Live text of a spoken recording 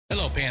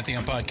Hello,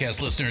 Pantheon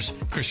Podcast listeners.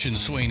 Christian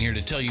Swain here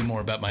to tell you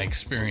more about my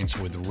experience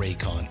with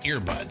Raycon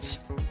earbuds.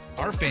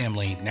 Our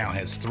family now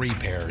has 3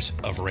 pairs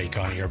of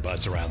Raycon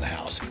earbuds around the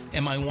house,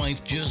 and my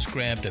wife just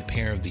grabbed a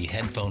pair of the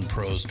Headphone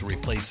Pros to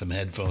replace some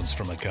headphones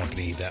from a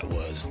company that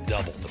was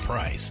double the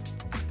price.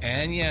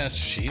 And yes,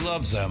 she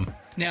loves them.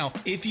 Now,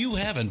 if you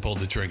haven't pulled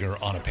the trigger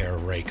on a pair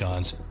of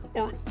Raycons,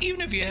 or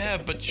even if you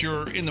have, but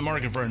you're in the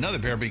market for another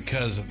pair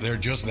because they're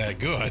just that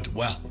good,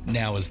 well,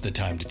 now is the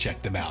time to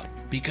check them out,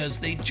 because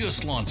they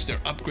just launched their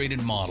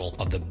upgraded model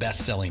of the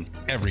best-selling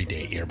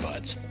everyday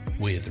earbuds.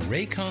 With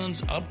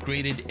Raycon's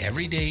upgraded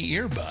everyday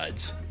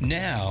earbuds,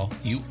 now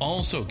you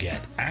also get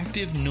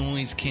active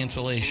noise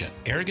cancellation,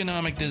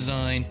 ergonomic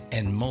design,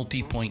 and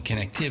multi-point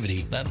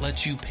connectivity that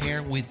lets you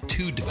pair with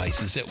 2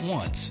 devices at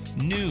once.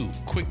 New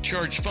quick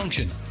charge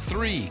function,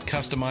 3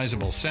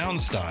 customizable sound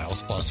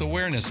styles, plus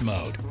awareness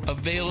mode.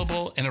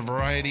 Available in a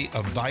variety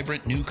of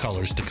vibrant new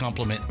colors to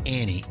complement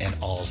any and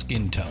all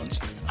skin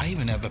tones. I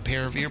even have a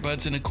pair of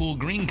earbuds in a cool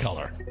green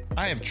color.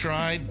 I have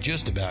tried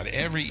just about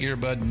every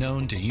earbud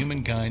known to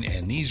humankind,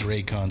 and these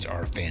Raycons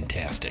are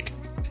fantastic.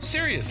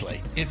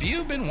 Seriously, if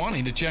you've been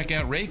wanting to check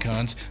out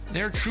Raycons,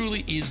 there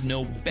truly is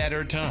no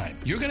better time.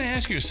 You're going to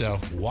ask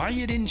yourself why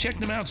you didn't check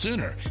them out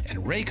sooner, and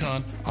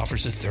Raycon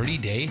offers a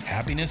 30-day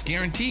happiness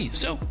guarantee.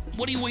 So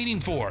what are you waiting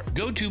for?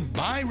 Go to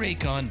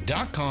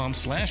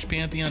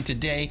buyraycon.com/Pantheon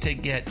today to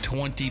get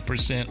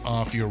 20%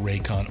 off your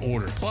Raycon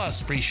order,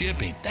 plus free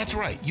shipping. That's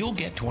right, you'll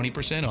get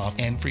 20% off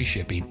and free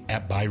shipping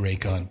at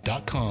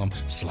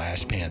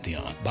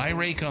buyraycon.com/Pantheon.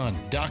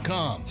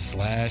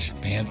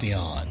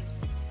 buyraycon.com/Pantheon.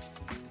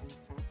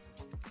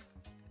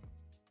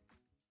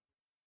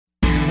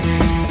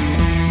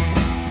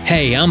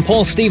 Hey, I'm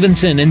Paul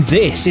Stevenson, and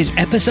this is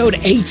episode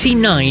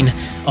 89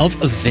 of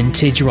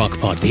Vintage Rock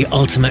Pod, the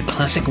ultimate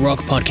classic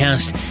rock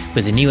podcast,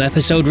 with a new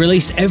episode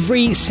released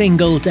every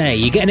single day.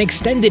 You get an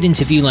extended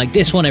interview like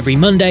this one every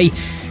Monday,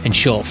 and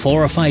short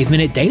 4 or 5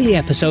 minute daily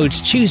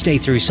episodes Tuesday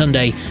through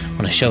Sunday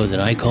on a show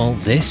that I call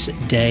This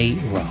Day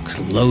Rocks.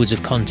 Loads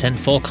of content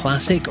for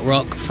classic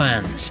rock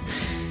fans.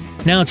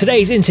 Now,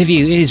 today's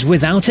interview is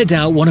without a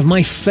doubt one of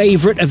my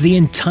favourite of the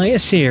entire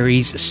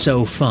series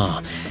so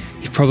far.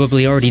 You've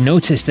probably already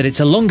noticed that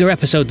it's a longer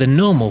episode than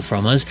normal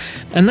from us,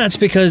 and that's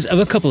because of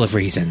a couple of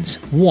reasons.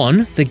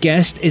 One, the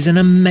guest is an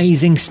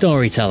amazing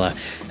storyteller,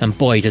 and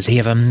boy does he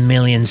have a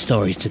million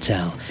stories to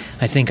tell.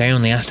 I think I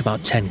only asked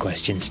about 10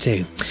 questions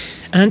too.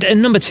 And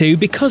number 2,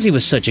 because he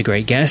was such a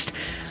great guest,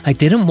 I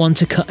didn't want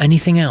to cut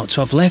anything out,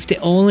 so I've left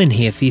it all in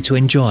here for you to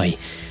enjoy.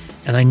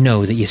 And I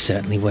know that you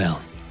certainly will.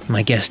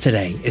 My guest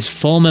today is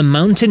former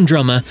Mountain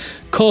drummer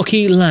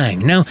Corky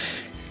Laing. Now,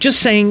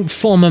 just saying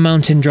former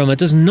Mountain drummer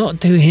does not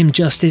do him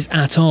justice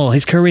at all.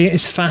 His career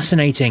is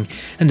fascinating,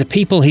 and the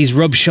people he's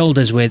rubbed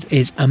shoulders with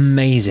is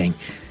amazing.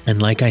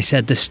 And like I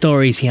said, the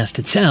stories he has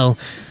to tell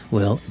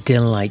will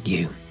delight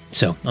you.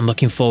 So I'm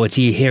looking forward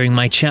to you hearing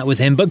my chat with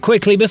him. But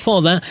quickly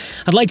before that,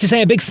 I'd like to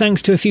say a big thanks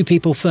to a few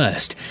people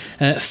first.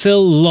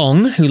 Phil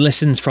Long, who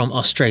listens from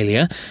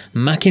Australia,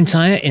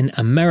 McIntyre in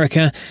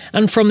America,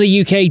 and from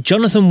the UK,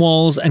 Jonathan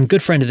Walls, and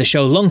good friend of the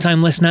show,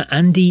 long-time listener,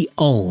 Andy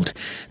Old.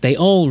 They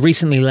all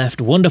recently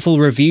left wonderful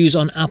reviews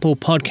on Apple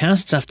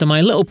Podcasts after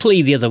my little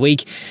plea the other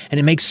week,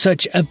 and it makes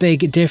such a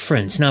big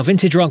difference. Now,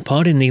 Vintage Rock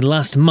Pod in the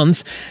last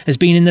month has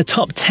been in the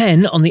top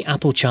 10 on the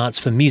Apple charts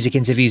for music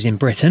interviews in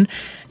Britain,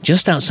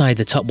 just outside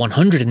the top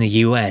 100 in the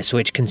US,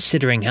 which,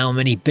 considering how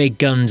many big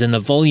guns and the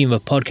volume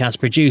of podcasts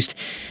produced,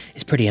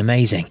 is pretty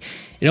amazing.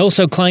 It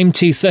also climbed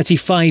to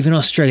 35 in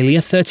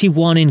Australia,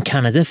 31 in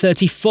Canada,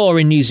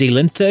 34 in New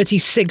Zealand,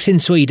 36 in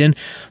Sweden,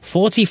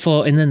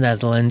 44 in the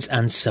Netherlands,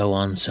 and so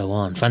on, so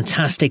on.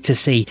 Fantastic to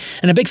see.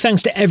 And a big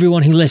thanks to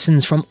everyone who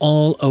listens from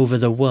all over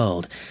the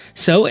world.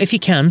 So if you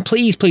can,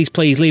 please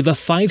leave a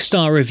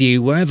 5-star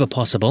review wherever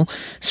possible.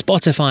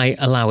 Spotify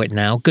allow it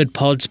now. Good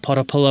Pods,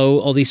 Podapollo,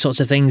 all these sorts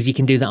of things. You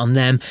can do that on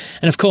them.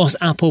 And of course,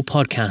 Apple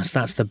Podcasts,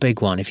 that's the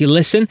big one. If you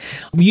listen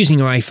using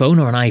your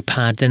iPhone or an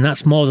iPad, then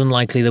that's more than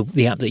likely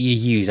the app that you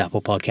use,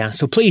 Apple Podcasts.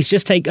 So please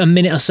just take a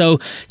minute or so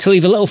to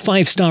leave a little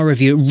 5-star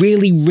review.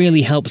 It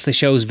really helps the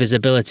show's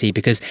visibility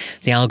because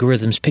the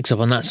algorithms picks up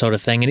on that sort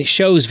of thing, and it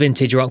shows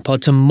Vintage Rock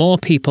Pod to more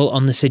people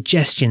on the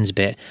suggestions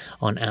bit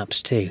on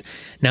apps too.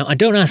 Now, I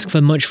don't ask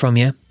for much from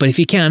you, but if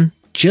you can,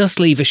 just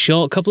leave a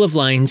short couple of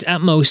lines,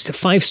 at most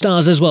 5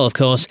 stars as well, of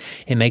course.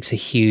 It makes a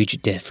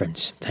huge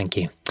difference. Thank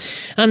you.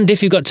 And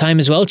if you've got time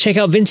as well, check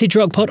out Vintage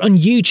Rock Pod on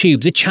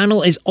YouTube. The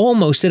channel is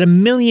almost at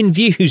 1 million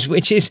views,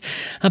 which is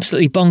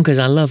absolutely bonkers.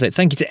 I love it.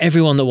 Thank you to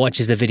everyone that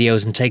watches the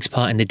videos and takes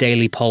part in the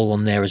daily poll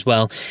on there as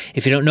well.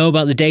 If you don't know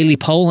about the daily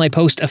poll, I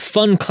post a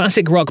fun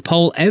classic rock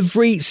poll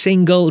every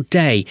single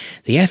day.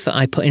 The effort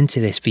I put into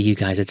this for you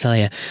guys, I tell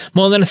you.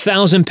 More than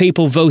 1,000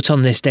 people vote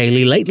on this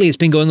daily. Lately, it's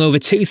been going over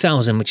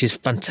 2,000, which is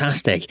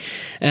fantastic.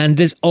 And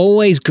there's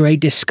always great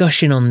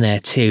discussion on there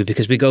too,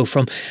 because we go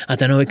from, I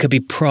don't know, it could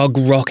be prog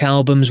rock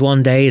albums drums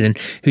one day, then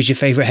who's your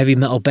favourite heavy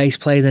metal bass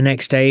player the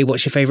next day,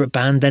 what's your favourite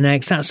band the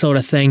next, that sort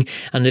of thing.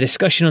 And the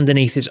discussion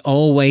underneath is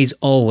always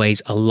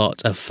a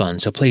lot of fun.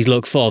 So please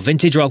look for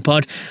Vintage Rock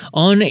Pod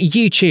on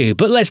YouTube.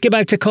 But let's get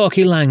back to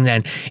Corky Laing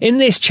then. In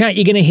this chat,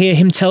 you're going to hear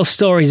him tell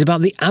stories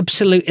about the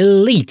absolute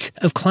elite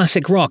of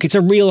classic rock. It's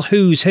a real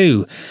who's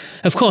who.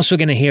 Of course, we're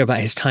going to hear about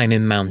his time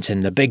in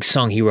Mountain, the big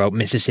song he wrote,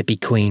 Mississippi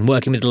Queen,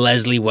 working with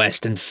Leslie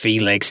West and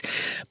Felix.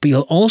 But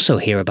you'll also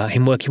hear about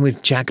him working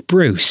with Jack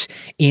Bruce,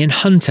 Ian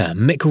Hunter,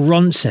 Mick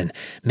Ronson,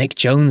 Mick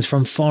Jones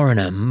from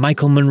Foreigner,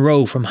 Michael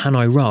Monroe from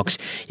Hanoi Rocks.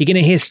 You're going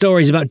to hear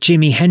stories about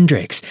Jimi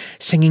Hendrix,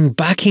 singing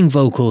backing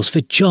vocals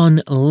for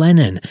John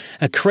Lennon,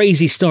 a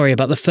crazy story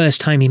about the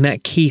first time he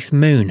met Keith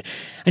Moon.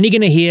 And you're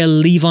going to hear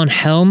Levon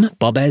Helm,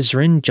 Bob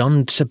Ezrin,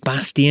 John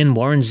Sebastian,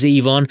 Warren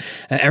Zevon,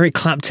 Eric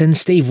Clapton,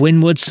 Steve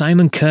Winwood,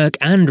 Simon Kirke,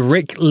 and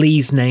Rick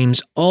Lee's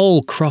names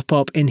all crop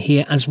up in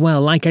here as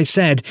well. Like I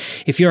said,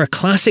 if you're a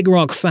classic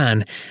rock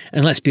fan,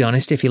 and let's be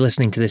honest, if you're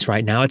listening to this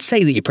right now, I'd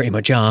say that you pretty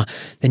much are,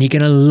 then you're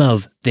going to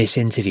love this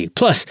interview.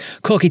 Plus,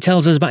 Corky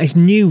tells us about his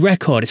new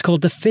record. It's called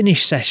The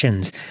Finish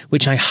Sessions,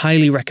 which I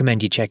highly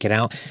recommend you check it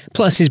out.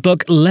 Plus, his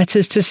book,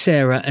 Letters to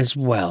Sarah, as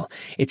well.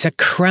 It's a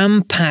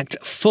cram-packed,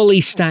 fully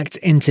stacked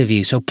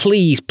interview, so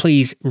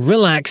please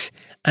relax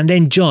and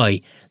enjoy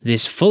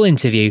this full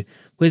interview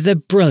with the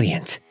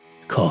brilliant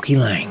Corky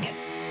Laing.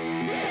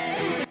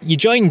 You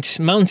joined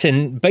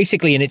Mountain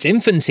basically in its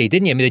infancy,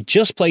 didn't you? I mean, they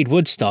just played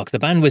Woodstock. The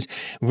band was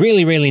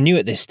really new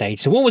at this stage.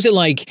 So what was it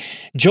like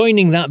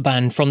joining that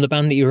band from the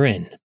band that you were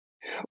in?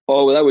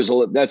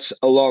 Oh, that's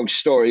a long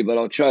story, but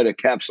I'll try to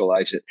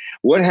capsulize it.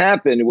 What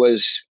happened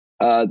was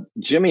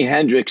Jimi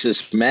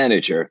Hendrix's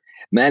manager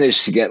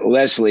managed to get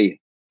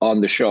Leslie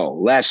on the show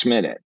last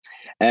minute.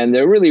 And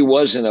there really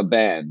wasn't a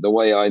band, the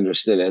way I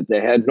understood it.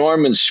 They had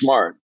Norman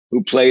Smart,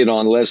 who played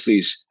on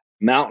Leslie's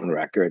Mountain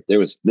record.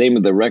 The name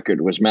of the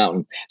record was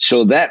Mountain.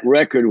 So that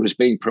record was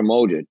being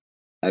promoted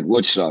at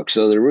Woodstock.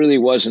 So there really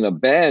wasn't a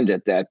band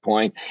at that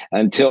point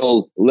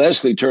until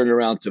Leslie turned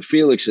around to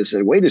Felix and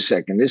said, wait a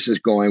second, this is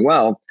going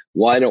well.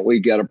 Why don't we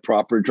get a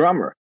proper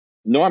drummer?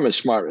 Norman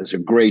Smart is a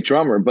great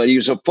drummer, but he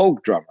was a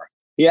folk drummer.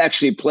 He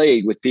actually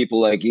played with people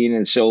like Ian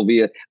and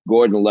Sylvia,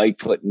 Gordon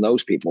Lightfoot, and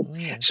those people. Oh,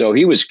 yeah. So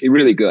he was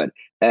really good.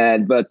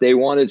 But they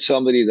wanted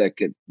somebody that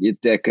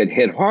could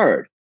hit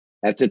hard.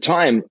 At the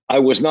time, I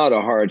was not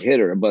a hard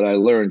hitter, but I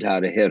learned how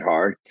to hit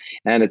hard.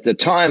 And at the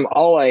time,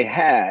 all I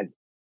had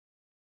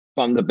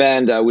from the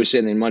band I was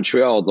in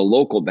Montreal, the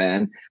local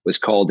band, was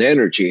called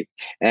Energy.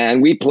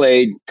 And we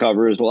played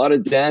covers, a lot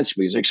of dance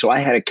music. So I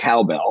had a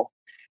cowbell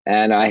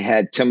and I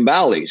had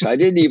timbales. I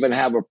didn't even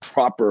have a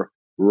proper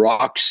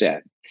rock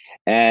set.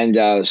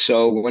 And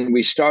so when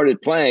we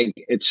started playing,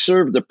 it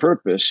served the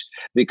purpose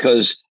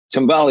because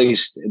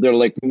timbales, they're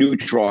like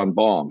neutron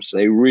bombs.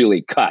 They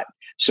really cut.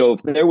 So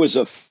if there was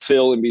a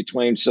fill in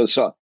between, so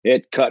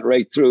it cut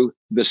right through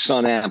the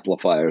Sun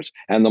amplifiers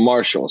and the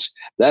Marshalls.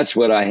 That's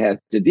what I had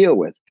to deal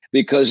with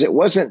because it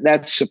wasn't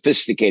that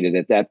sophisticated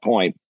at that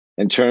point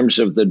in terms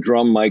of the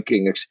drum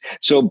miking.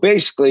 So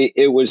basically,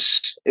 it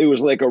was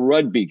like a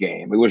rugby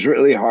game. It was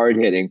really hard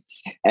hitting,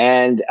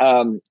 and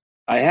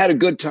I had a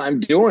good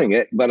time doing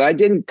it. But I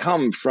didn't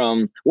come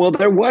from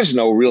there was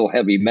no real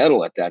heavy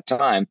metal at that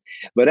time.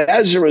 But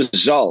as a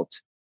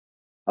result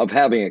of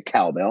having a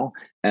cowbell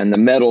and the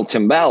metal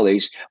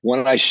timbales,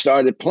 when I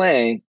started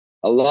playing,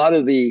 a lot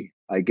of the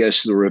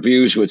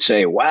reviews would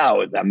say,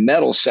 wow, the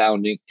metal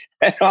sounding.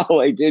 And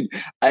all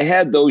I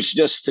had those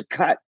just to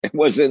cut. There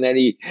wasn't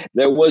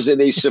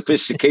any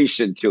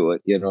sophistication to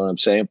it. You know what I'm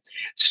saying?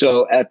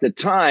 So at the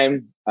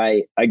time,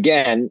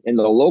 in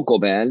the local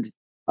band,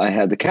 I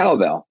had the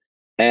cowbell.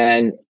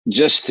 And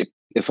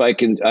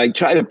I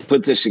try to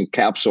put this in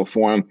capsule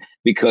form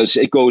because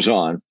it goes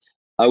on.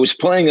 I was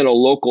playing in a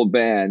local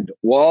band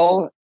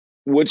while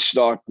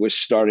Woodstock was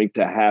starting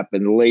to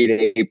happen,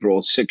 late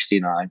April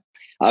 '69.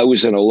 I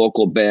was in a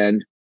local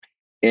band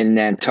in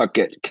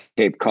Nantucket,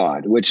 Cape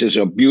Cod, which is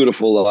a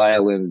beautiful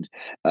island.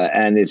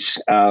 And it's,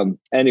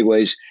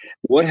 anyways,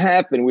 what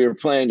happened, we were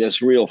playing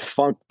this real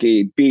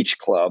funky beach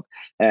club.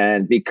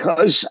 And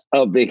because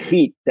of the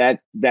heat that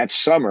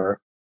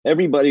summer,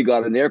 everybody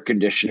got an air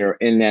conditioner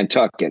in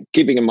Nantucket.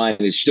 Keeping in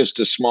mind, it's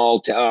just a small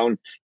town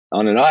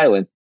on an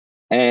island.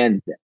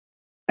 And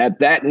at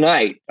that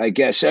night, I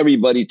guess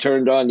everybody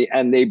turned on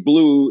and they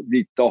blew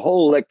the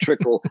whole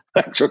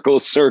electrical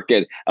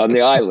circuit on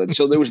the island.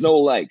 So there was no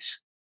lights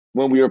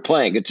when we were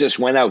playing. It just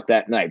went out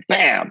that night.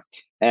 Bam!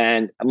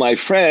 And my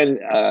friend,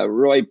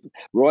 Roy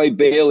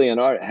Bailey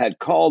and Art had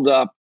called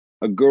up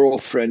a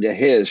girlfriend of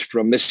his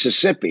from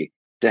Mississippi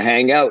to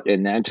hang out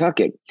in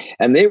Nantucket.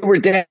 And they were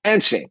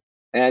dancing.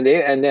 And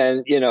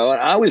then,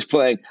 I was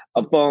playing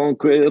Up on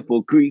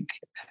Cripple Creek.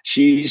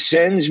 She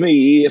sends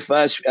me if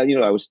I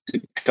was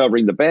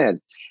covering the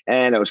band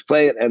and I was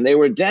playing and they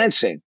were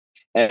dancing.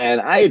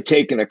 And I had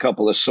taken a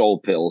couple of soul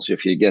pills,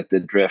 if you get the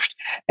drift.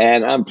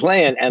 And I'm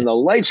playing and the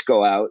lights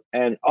go out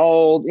and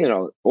all,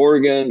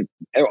 organ,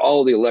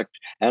 all the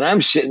and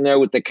I'm sitting there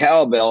with the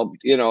cowbell,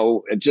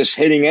 just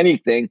hitting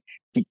anything.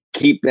 to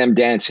keep them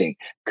dancing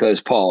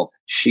because, Paul,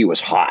 she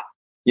was hot.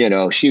 You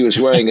know, she was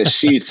wearing a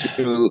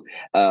see-through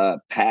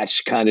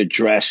patch kind of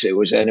dress. It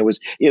was,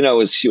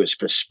 she was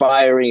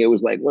perspiring. It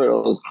was like one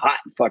of those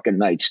hot fucking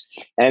nights.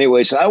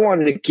 Anyway, so I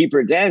wanted to keep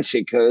her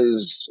dancing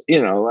because,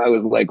 I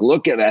was like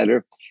looking at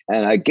her,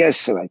 and I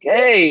guess like,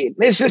 hey,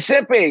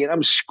 Mississippi, and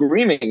I'm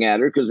screaming at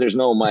her because there's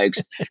no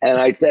mics. And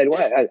I said,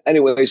 what?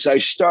 Anyway, so I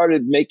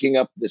started making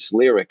up this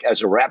lyric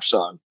as a rap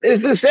song,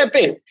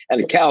 Mississippi,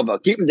 and the cowbell,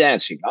 keep them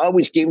dancing.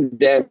 Always keep them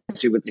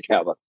dancing with the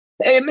cowbell.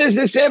 Hey,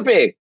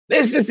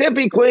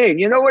 Mississippi Queen,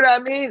 you know what I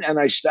mean?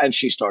 And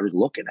she started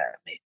looking at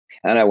me,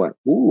 and I went,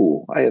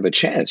 ooh, I have a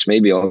chance.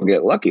 Maybe I'll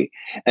get lucky.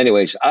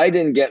 Anyways, I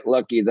didn't get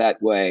lucky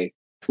that way.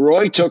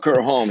 Roy took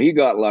her home. He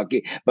got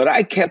lucky, but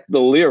I kept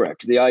the lyric,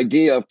 the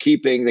idea of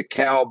keeping the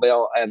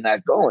cowbell and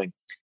that going,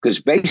 because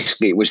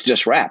basically it was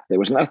just rap. There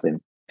was nothing.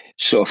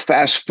 So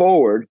fast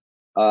forward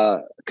a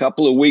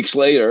couple of weeks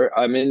later,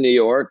 I'm in New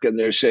York, and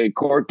they're saying,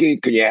 Corky,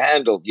 do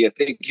you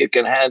think you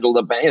can handle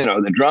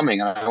the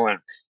drumming? And I went,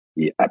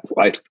 yeah,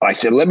 I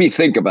said, let me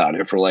think about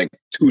it for like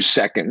 2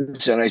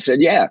 seconds. And I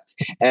said, yeah.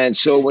 And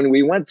so when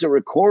we went to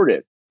record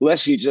it,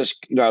 Leslie's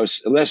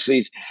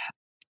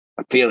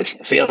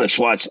Felix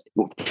wants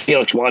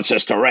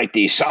us to write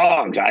these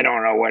songs. I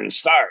don't know where to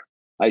start.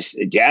 I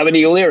said, do you have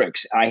any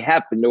lyrics? I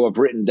happen to have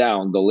written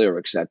down the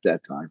lyrics at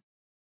that time.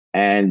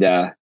 And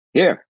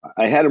here,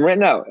 I had them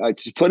written out. I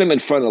just put them in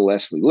front of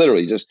Leslie,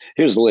 literally just,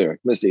 here's the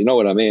lyric. Mister, you know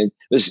what I mean?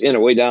 This is,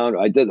 way down.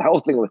 I did the whole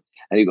thing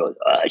and he goes,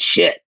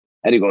 shit.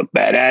 And he goes,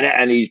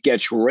 and he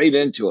gets right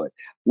into it.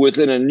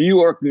 Within a New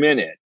York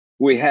minute,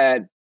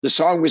 the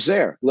song was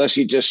there.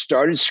 Leslie just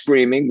started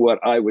screaming what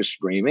I was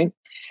screaming.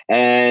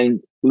 And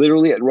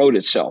literally it wrote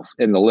itself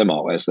in the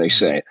limo, as they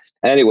say.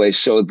 Anyway,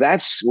 so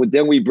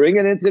then we bring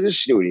it into the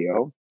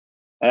studio.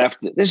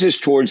 This is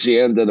towards the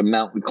end of the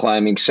mountain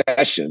climbing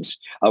sessions,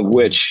 of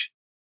which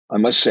I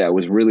must say I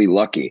was really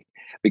lucky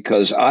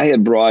because I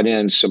had brought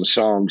in some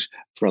songs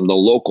from the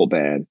local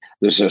band.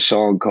 There's a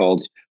song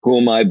called Who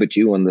Am I But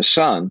You and the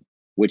Sun,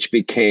 which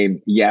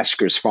became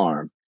Yasker's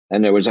Farm.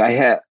 And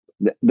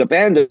the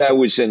band that I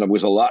was in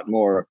was a lot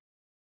more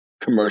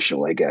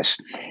commercial, I guess.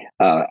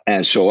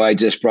 And so I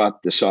just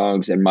brought the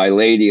songs and My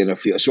Lady and a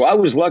few. So I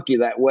was lucky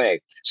that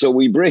way. So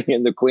we bring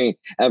in the Queen,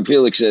 and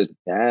Felix said,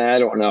 I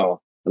don't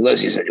know. And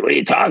Leslie said, what are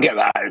you talking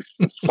about?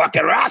 It's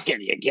fucking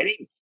rocking. You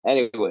kidding?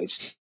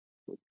 Anyways,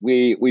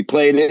 we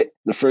played it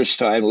the first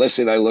time.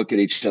 Leslie and I look at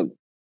each other.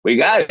 We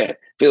got it.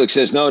 Felix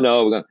says, no.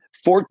 We're going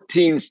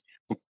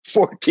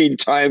 14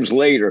 times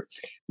later,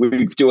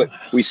 we do it.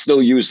 We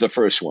still use the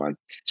first one.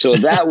 So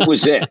that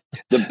was it.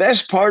 The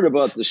best part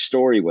about the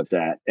story with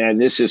that,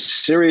 and this is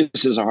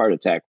serious as a heart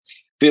attack,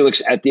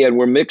 Felix, at the end,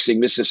 we're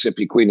mixing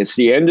Mississippi Queen. It's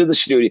the end of the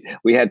studio.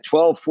 We had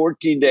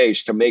 14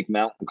 days to make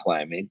mountain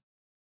climbing.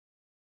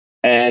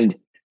 And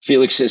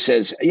Felix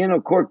says,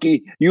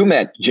 Corky, you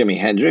met Jimi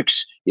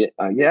Hendrix. Yeah,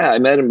 I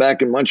met him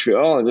back in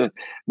Montreal.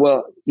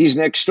 Well, he's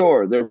next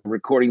door. They're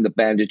recording the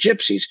Band of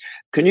Gypsies.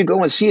 Can you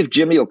go and see if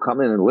Jimmy will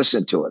come in and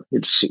listen to it?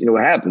 It's,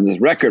 what happens. This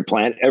record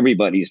plant,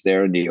 everybody's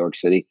there in New York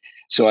City.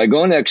 So I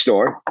go next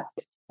door.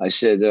 I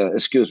said,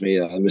 excuse me,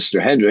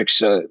 Mr.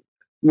 Hendrix,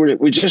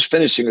 we're just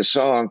finishing a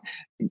song.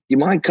 You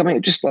mind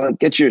coming? Just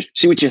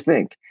see what you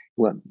think.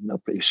 Well, no.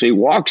 So he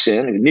walks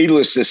in, and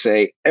needless to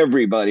say,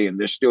 everybody in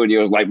the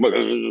studio is like,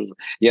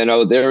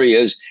 there he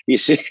is. He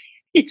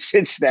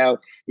sits down,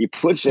 he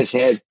puts his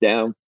head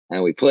down,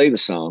 and we play the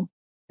song,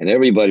 and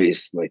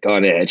everybody's like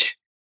on edge.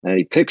 And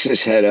he picks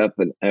his head up,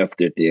 and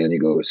after at the end, he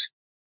goes,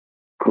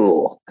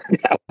 cool.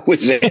 That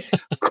was it.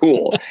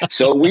 Cool.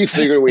 So we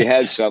figured we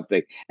had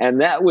something.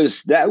 And that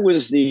was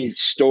the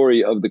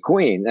story of the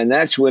Queen. And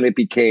that's when it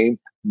became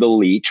the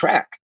lead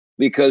track.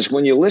 Because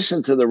when you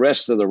listen to the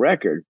rest of the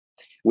record,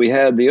 we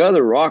had the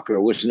other rocker,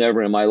 which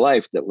never in my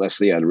life that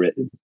Leslie had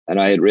written, and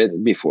I had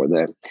written before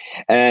that.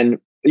 And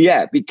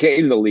yeah, it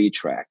became the lead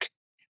track.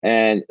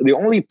 And the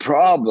only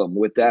problem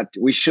with that,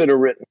 we should have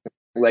written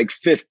like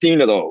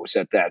 15 of those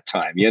at that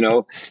time,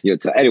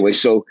 Anyway,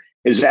 so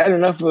is that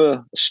enough of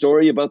a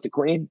story about the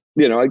Queen?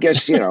 I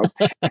guess,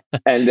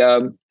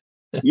 and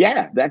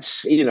yeah,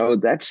 that's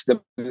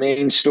the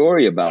main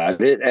story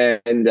about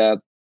it. And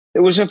it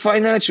was a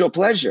financial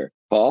pleasure,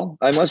 Paul,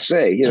 I must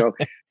say,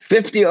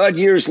 50 odd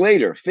years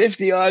later,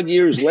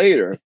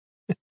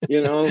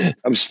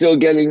 I'm still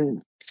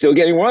getting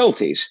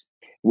royalties,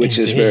 which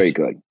is very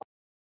good.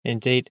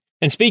 Indeed.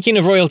 And speaking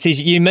of royalties,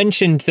 you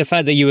mentioned the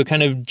fact that you were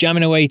kind of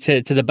jamming away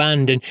to the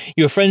band, and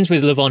you were friends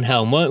with Levon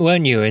Helm,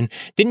 weren't you? And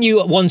didn't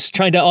you once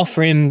try to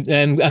offer him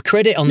a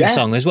credit on the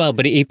song as well,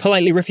 but he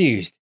politely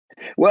refused?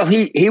 Well,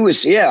 he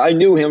was, I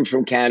knew him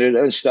from Canada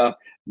and stuff.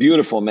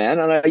 Beautiful man.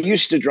 And I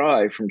used to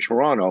drive from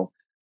Toronto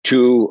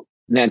to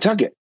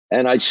Nantucket,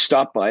 and I'd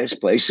stop by his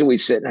place and we'd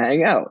sit and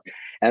hang out.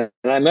 And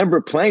I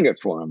remember playing it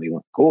for him. He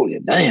went, holy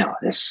damn,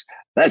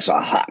 that's a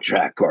hot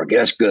track, Corky.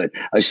 That's good.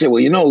 I said,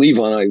 well,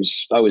 Levon,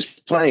 I was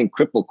playing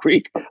Cripple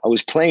Creek. I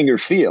was playing your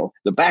feel,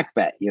 the back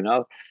bet,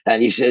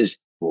 And he says,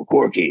 well,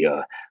 Corky,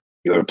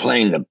 you were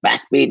playing the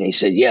backbeat? And he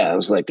said, yeah, it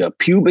was like a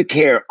pubic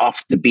hair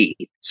off the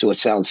beat. So it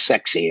sounds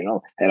sexy,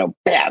 and a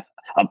bap,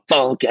 a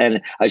bunk.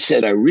 And I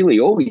said, I really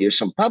owe you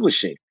some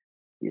publishing.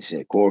 He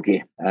said,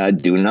 Corky, I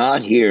do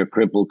not hear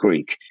Cripple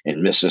Creek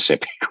in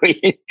Mississippi.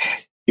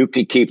 You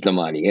could keep the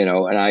money, and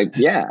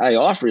I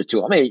offered it to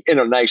him. I mean, in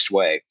a nice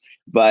way,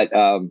 but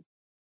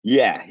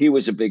yeah, he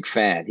was a big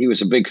fan.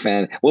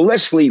 Well,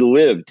 Leslie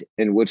lived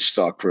in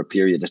Woodstock for a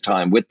period of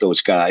time with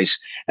those guys,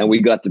 and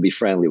we got to be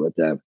friendly with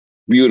them.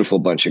 Beautiful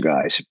bunch of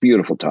guys.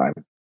 Beautiful time.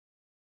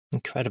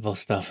 Incredible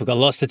stuff. We've got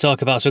lots to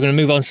talk about, so we're going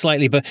to move on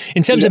slightly. But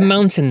in terms of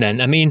Mountain, then,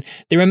 I mean,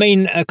 they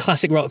remain a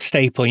classic rock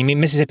staple. I mean,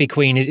 Mississippi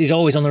Queen is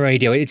always on the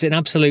radio. It's an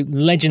absolute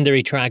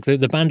legendary track.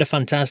 The band are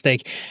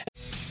fantastic.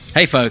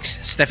 Hey folks,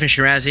 Stefan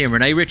Shirazi and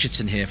Renee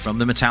Richardson here from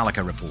the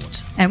Metallica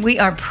Report. And we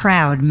are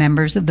proud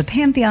members of the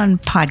Pantheon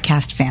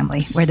podcast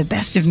family, where the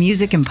best of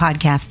music and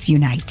podcasts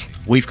unite.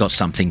 We've got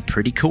something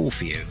pretty cool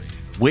for you.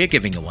 We're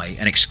giving away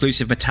an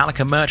exclusive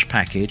Metallica merch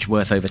package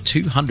worth over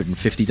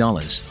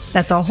 $250.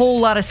 That's a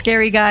whole lot of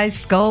Scary Guys,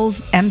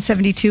 skulls,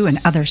 M72, and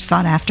other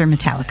sought-after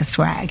Metallica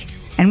swag.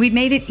 And we've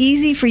made it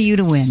easy for you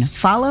to win.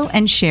 Follow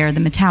and share the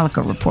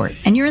Metallica Report,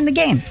 and you're in the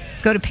game.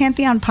 Go to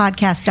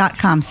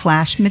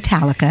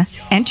pantheonpodcast.com/Metallica,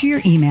 enter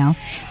your email,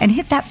 and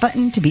hit that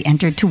button to be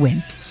entered to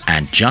win.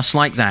 And just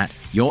like that,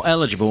 you're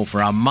eligible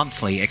for our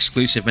monthly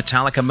exclusive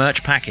Metallica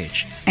merch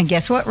package. And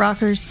guess what,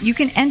 rockers? You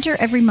can enter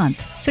every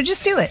month, so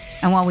just do it.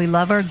 And while we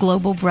love our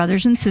global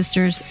brothers and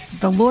sisters,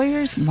 the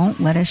lawyers won't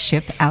let us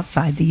ship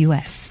outside the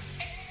U.S.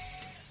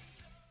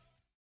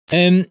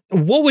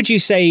 What would you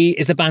say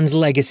is the band's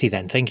legacy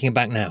then, thinking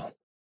back now?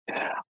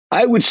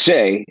 I would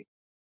say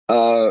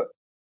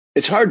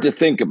it's hard to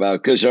think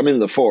about because I'm in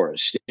the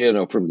forest,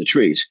 from the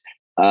trees.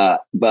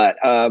 But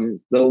the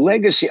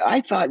legacy,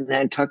 I thought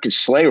Nantucket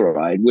Sleigh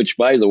Ride, which,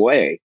 by the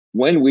way,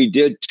 when we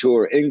did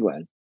tour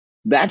England,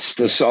 that's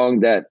the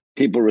song that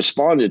people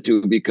responded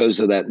to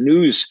because of that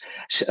news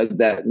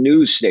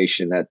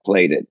station that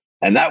played it.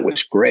 And that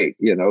was great,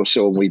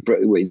 so we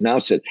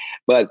announced it.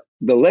 But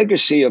the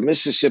legacy of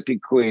Mississippi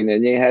Queen,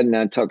 and they had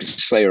Nantucket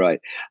Sleigh Ride,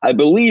 I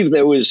believe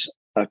there was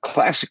a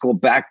classical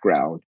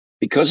background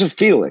because of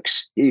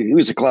Felix. He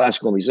was a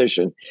classical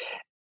musician.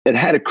 It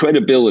had a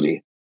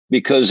credibility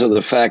because of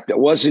the fact that it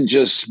wasn't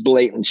just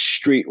blatant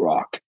street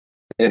rock.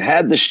 It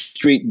had the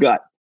street gut,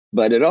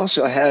 but it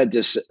also had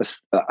this,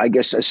 I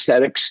guess,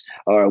 aesthetics,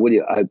 or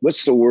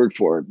what's the word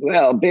for it?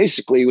 Well,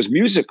 basically it was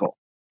musical.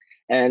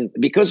 And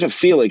because of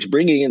Felix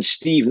bringing in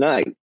Steve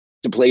Knight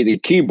to play the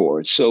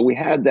keyboard, so we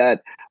had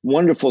that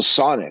wonderful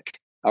sonic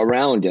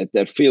around it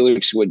that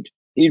Felix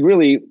he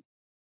really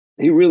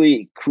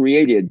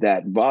created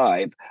that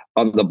vibe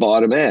on the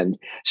bottom end.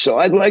 So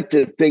I'd like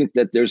to think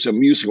that there's a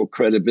musical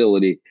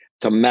credibility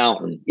to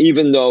Mountain,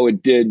 even though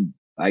it did,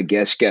 I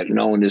guess, get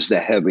known as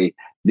the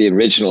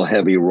original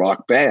heavy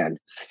rock band.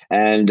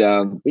 And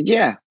I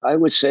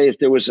would say if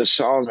there was a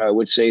song, I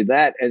would say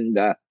that and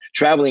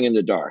Traveling in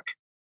the Dark.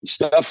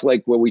 Stuff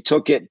like where we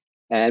took it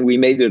and we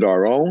made it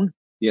our own,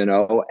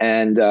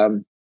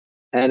 and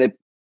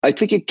I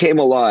think it came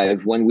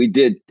alive when we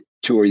did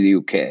tour the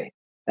UK.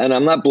 And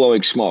I'm not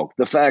blowing smoke.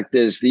 The fact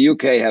is, the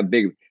UK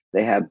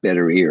they have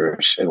better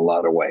ears in a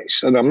lot of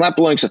ways. And I'm not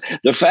blowing smoke.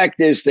 The fact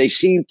is, they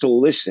seem to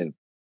listen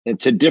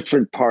into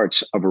different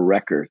parts of a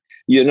record.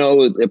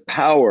 The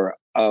power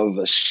of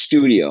a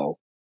studio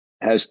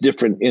has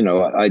different,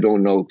 I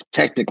don't know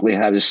technically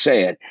how to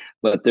say it,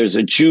 but there's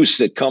a juice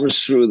that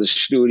comes through the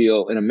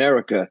studio in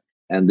America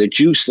and the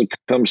juice that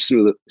comes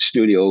through the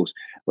studios,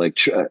 like,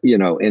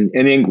 in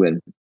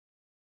England,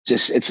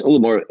 just, it's a little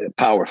more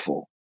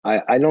powerful.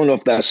 I don't know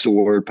if that's the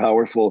word,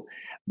 powerful,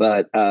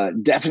 but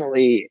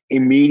definitely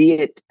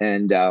immediate.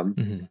 And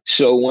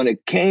so when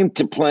it came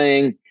to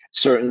playing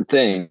certain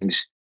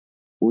things,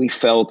 we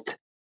felt,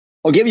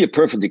 I'll give you a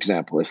perfect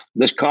example. If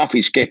this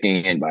coffee's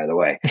kicking in, by the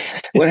way,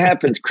 what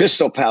happened?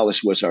 Crystal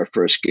Palace was our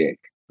first gig,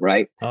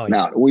 right? Oh, yeah.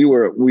 Now we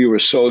were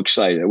so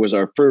excited. It was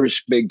our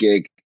first big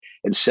gig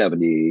in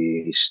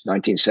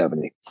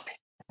 1970.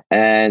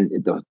 And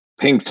the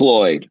Pink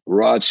Floyd,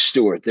 Rod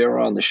Stewart, they were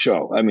on the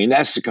show. I mean,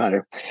 that's the kind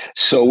of,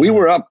 so we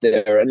were up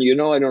there and,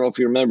 I don't know if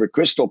you remember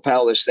Crystal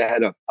Palace, they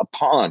had a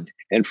pond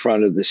in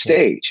front of the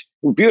stage,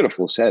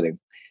 beautiful setting.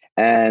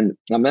 And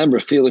I remember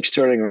Felix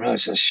turning around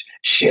and says,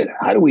 shit,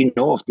 how do we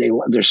know if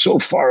they're so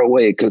far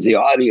away? Because the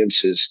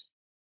audience is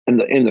in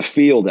the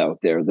field out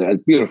there. They're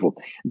beautiful,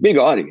 big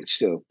audience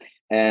too.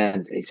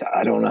 And he said,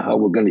 I don't know how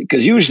we're going to,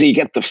 because usually you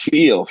get the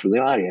feel from the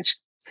audience.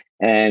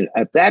 And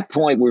at that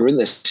point, we were in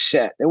the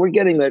set and we're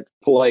getting that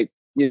polite,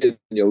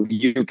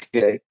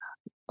 UK.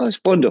 Oh, it's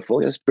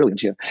wonderful. That's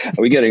brilliant. Yeah.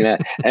 Are we getting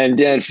that? And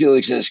then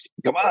Felix says,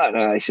 come on.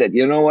 And I said,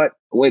 you know what?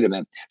 Wait a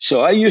minute.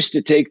 So I used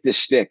to take the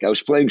stick. I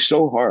was playing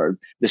so hard,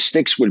 the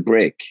sticks would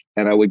break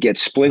and I would get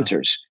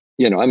splinters.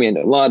 A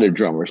lot of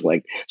drummers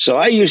so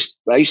I used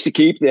to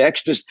keep the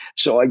extras.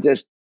 So I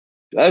just,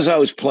 as I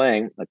was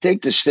playing, I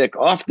take the stick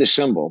off the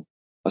cymbal,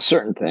 a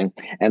certain thing,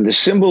 and the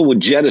cymbal would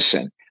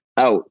jettison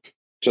out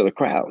to the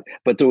crowd,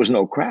 but there was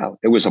no crowd.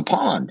 It was a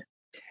pond.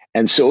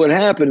 And so what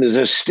happened is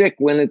a stick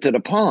went into the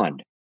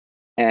pond.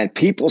 and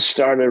people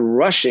started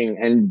rushing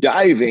and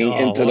diving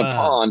into the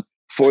pond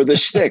for the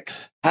stick.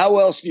 How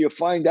else do you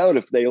find out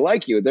if they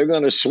like you? They're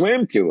going to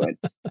swim to it.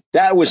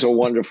 That was a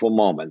wonderful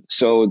moment.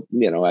 So,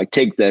 I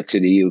take that to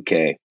the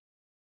UK.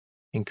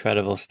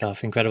 Incredible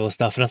stuff.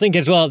 And I think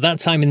as well, at that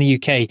time in the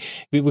UK,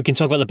 we can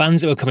talk about the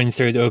bands that were coming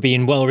through that were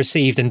being well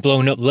received and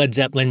blown up, Led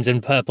Zeppelins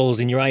and Purples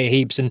and Uriah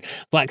Heeps and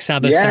Black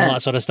Sabbaths and all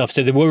that sort of stuff.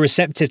 So they were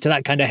receptive to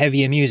that kind of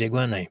heavier music,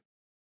 weren't they?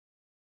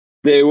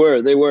 They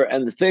were.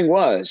 And the thing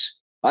was,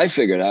 I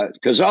figured out,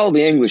 because all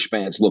the English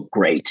bands look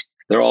great.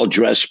 They're all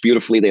dressed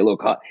beautifully. They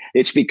look hot.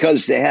 It's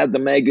because they had the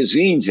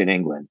magazines in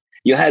England.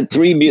 You had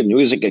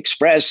Music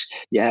Express.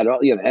 You had all,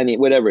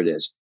 whatever it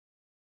is.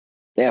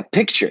 They have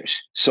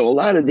pictures. So a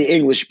lot of the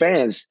English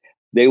bands,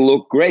 they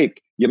look great.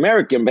 The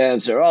American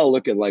bands, they're all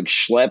looking like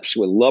schleps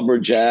with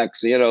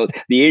lumberjacks. The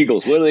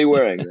Eagles, what are they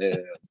wearing?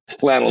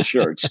 Flannel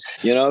shirts.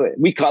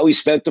 We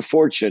spent a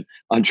fortune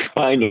on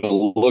trying to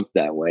look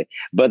that way.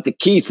 But the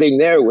key thing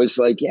there was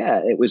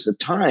it was the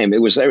time.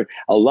 It was a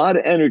lot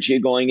of energy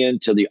going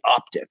into the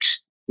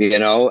optics,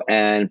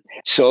 and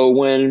so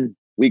when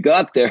we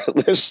got there,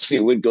 Leslie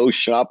would go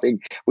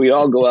shopping. We'd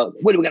all go out.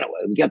 What are we gonna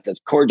get? The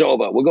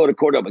Cordova. We'll go to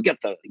Cordova,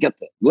 get the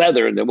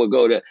leather, and then we'll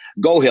go to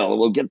Go Hill and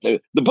we'll get the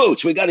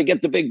boots. We got to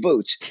get the big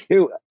boots.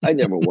 I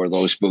never wore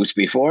those boots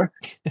before.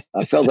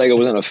 I felt like I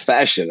was in a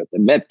fashion at the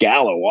Met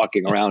Gala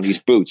walking around these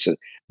boots.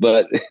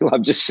 But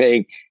I'm just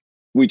saying,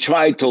 we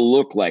tried to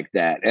look like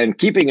that. And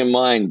keeping in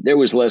mind, there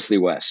was Leslie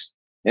West.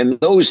 In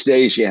those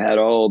days, you had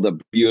all the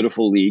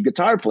beautiful lead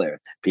guitar players,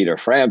 Peter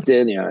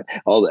Frampton,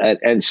 all that.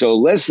 And so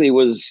Leslie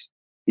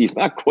he's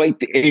not quite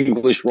the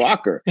English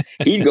rocker.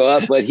 He'd go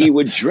out, but he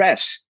would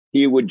dress.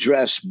 He would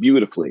dress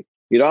beautifully.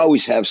 He'd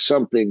always have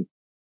something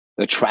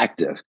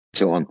attractive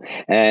to him.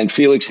 And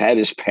Felix had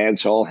his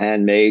pants all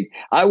handmade.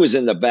 I was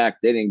in the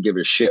back. They didn't give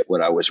a shit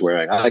what I was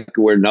wearing. I could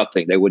wear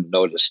nothing. They wouldn't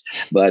notice.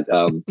 But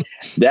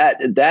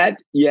that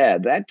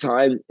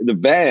time, the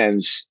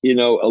bands, a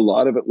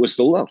lot of it was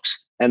the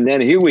looks. And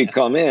then here we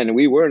come in, and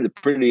we were the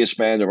prettiest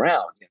band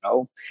around,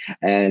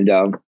 and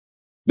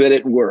but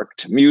it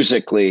worked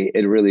musically.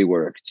 It really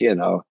worked.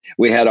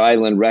 We had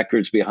Island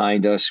Records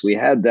behind us. We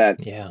had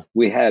that. Yeah.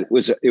 It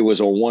was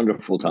a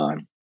wonderful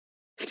time.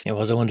 It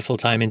was a wonderful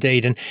time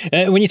indeed. And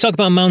when you talk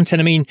about Mountain,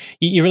 I mean,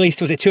 you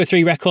released, was it 2 or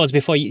 3 records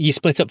before you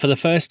split up for the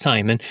first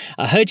time? And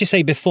I heard you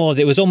say before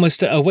that it was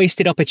almost a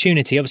wasted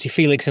opportunity. Obviously,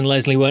 Felix and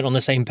Leslie weren't on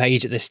the same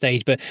page at this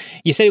stage, but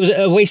you said it was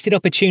a wasted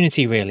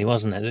opportunity, really,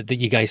 wasn't it, that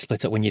you guys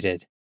split up when you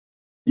did?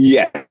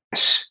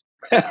 Yes.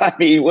 I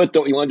mean, what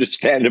don't you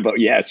understand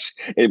about yes?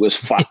 It was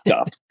fucked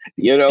up.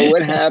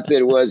 What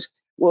happened was,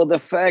 well, the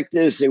fact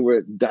is they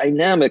were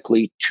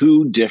dynamically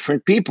 2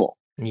 different people.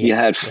 You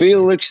had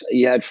Felix,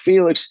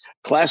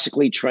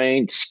 classically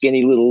trained,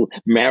 skinny little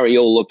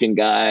Mario-looking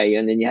guy,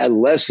 and then you had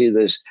Leslie,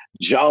 this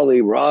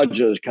Jolly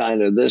Rogers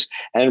kind of this.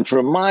 And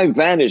from my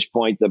vantage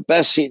point, the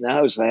best seat in the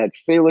house, I had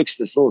Felix,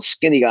 this little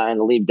skinny guy, on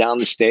the lead down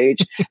the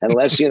stage, and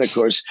Leslie, and of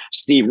course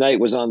Steve Knight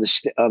was on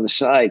the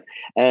side.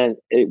 And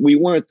we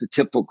weren't the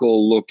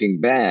typical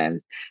looking band.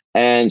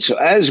 And so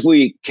as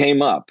we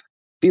came up,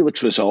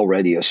 Felix was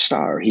already a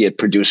star. He had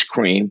produced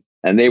Cream,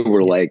 and they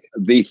were like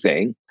the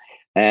thing.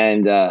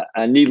 And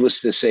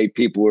needless to say,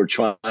 people were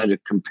trying to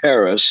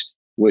compare us,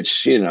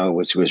 which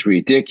was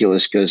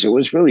ridiculous because it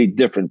was really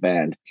different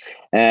band.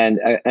 And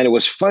it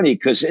was funny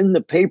because in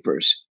the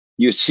papers,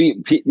 you see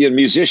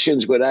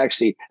musicians would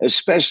actually,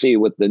 especially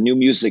with the New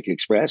Music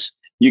Express,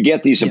 you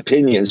get these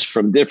opinions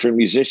from different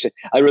musicians.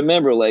 I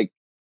remember like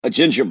a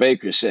Ginger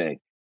Baker saying,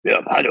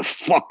 how the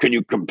fuck can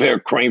you compare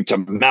Cream to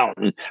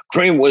Mountain?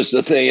 Cream was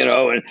the thing,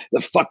 and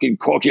the fucking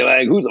Corky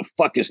Laing, who the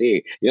fuck is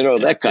he?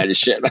 That kind of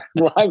shit.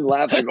 I'm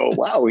laughing, go,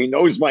 wow, he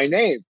knows my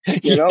name,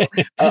 and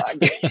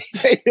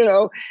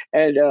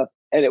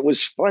it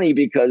was funny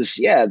because,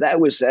 that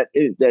was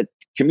that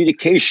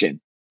communication,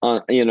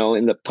 in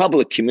the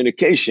public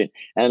communication.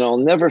 And I'll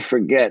never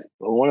forget,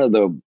 one of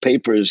the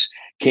papers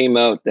came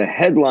out, the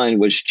headline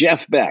was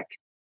Jeff Beck,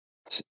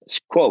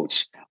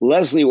 quotes,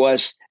 Leslie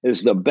West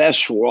is the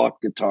best rock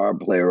guitar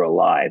player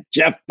alive.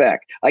 Jeff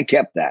Beck. I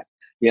kept that,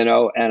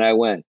 and I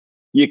went,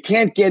 you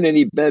can't get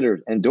any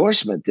better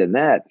endorsement than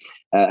that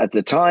at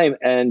the time.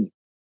 And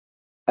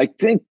I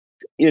think,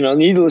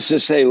 needless to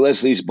say,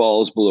 Leslie's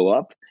balls blew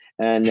up.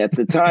 And at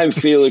the time,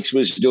 Felix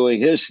was doing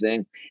his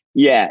thing.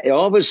 Yeah,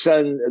 all of a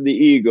sudden, the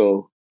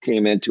ego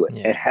came into it.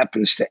 Yeah. It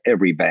happens to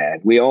every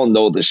band. We all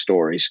know the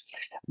stories.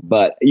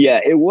 But yeah,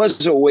 it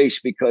was a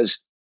waste because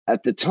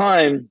at the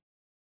time,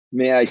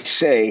 may I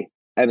say,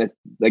 and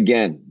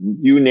again,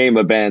 you name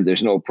a band,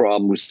 there's no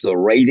problem with the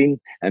rating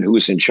and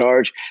who's in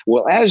charge.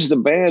 Well, as the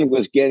band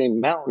was getting,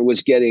 Mountain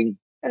was getting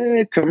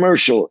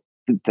commercial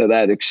to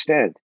that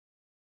extent.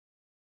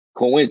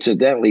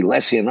 Coincidentally,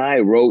 Leslie and I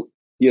wrote,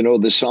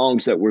 the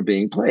songs that were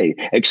being played,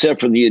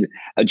 except for the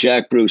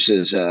Jack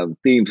Bruce's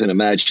Theme for an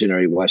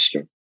Imaginary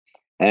Western.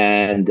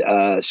 And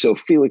so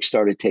Felix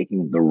started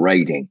taking the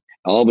writing.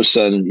 All of a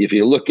sudden, if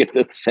you look at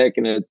the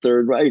second and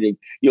third writing,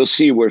 you'll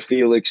see where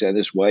Felix and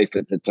his wife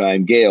at the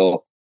time,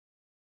 Gail,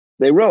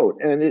 they wrote.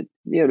 And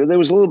there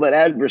was a little bit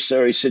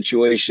adversary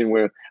situation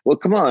where, well,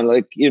 come on,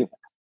 like,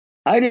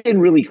 I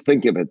didn't really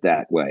think of it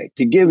that way.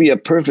 To give you a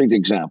perfect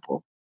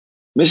example,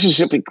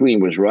 Mississippi Queen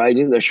was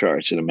riding the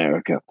charts in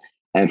America.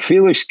 And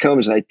Felix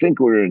comes, I think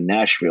we're in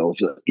Nashville.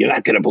 You're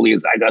not going to believe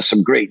it. I got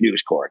some great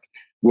news, Cork.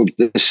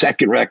 The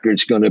second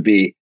record's going to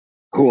be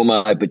Who Am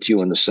I But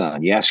You and the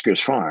Sun,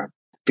 Yasker's Farm.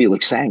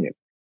 Felix sang it.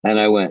 And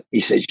I went,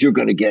 he says, you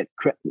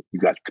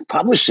got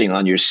publishing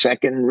on your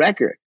second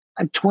record.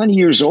 I'm 20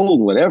 years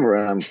old, whatever.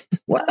 And I'm,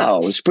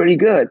 wow, it's pretty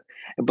good.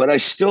 But I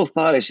still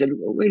thought, I said,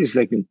 well, wait a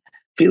second,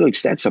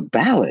 Felix, that's a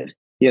ballad.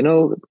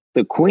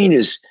 The Queen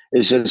is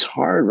this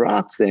hard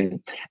rock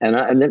thing.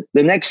 And then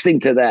the next thing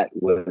to that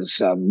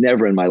was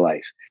Never in My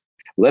Life.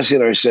 Leslie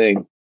and I are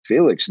saying,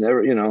 Felix,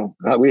 never,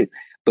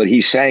 but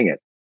he sang it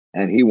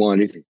and he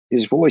wanted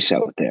his voice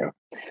out there.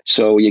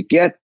 So you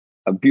get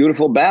a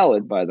beautiful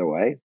ballad, by the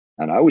way,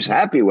 and I was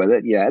happy with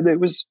it. Yeah, it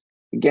was,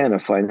 again, a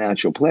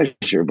financial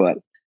pleasure, but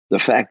the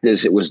fact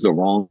is it was the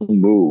wrong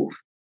move,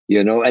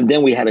 and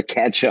then we had to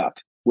catch up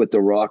with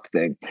the rock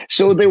thing.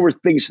 So there were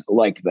things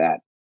like that.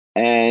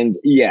 And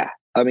yeah,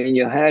 I mean,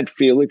 you had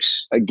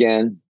Felix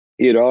again.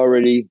 He had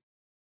already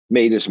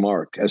made his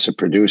mark as a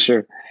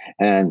producer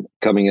and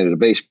coming in as a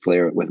bass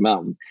player with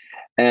Mountain.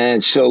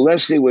 And so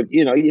Leslie would,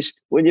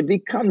 when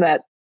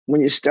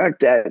you start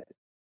that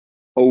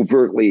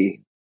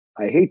overtly,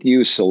 I hate to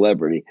use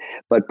celebrity,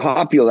 but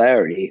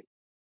popularity,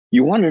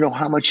 you want to know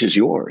how much is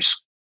yours,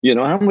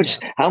 how much.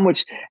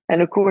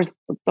 And of course,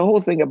 the whole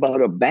thing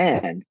about a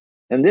band,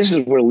 and this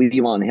is where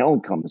Levon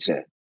Helm comes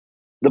in.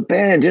 The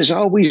band is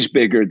always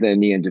bigger than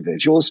the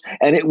individuals,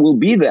 and it will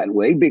be that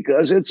way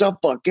because it's a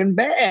fucking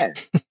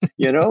band,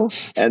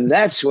 And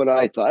that's what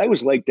I thought. I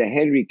was like the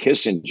Henry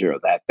Kissinger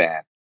of that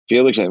band.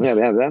 Felix,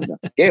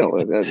 Gail,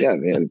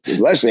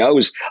 Leslie.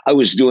 I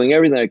was doing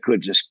everything I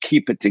could just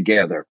keep it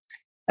together,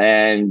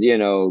 and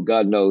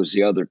God knows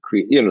the other,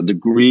 the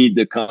greed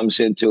that comes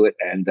into it,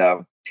 and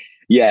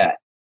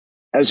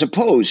as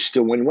opposed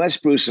to when Wes,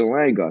 Bruce, and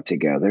Laing got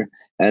together.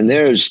 And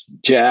there's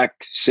Jack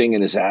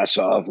singing his ass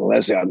off. And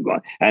Leslie,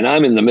 and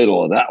I'm in the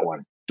middle of that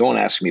one. Don't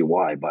ask me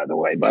why, by the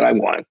way, but I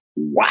went,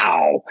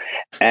 wow.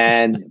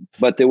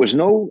 But there was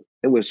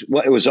it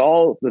was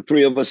all, the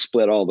three of us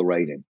split all the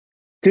writing.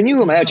 Can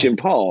you imagine,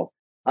 Paul?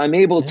 I'm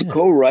able to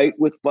co-write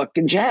with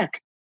fucking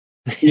Jack,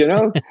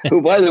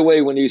 who, by the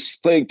way, when he's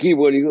playing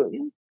keyboard,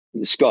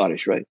 he's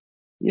Scottish, right?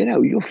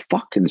 You're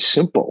fucking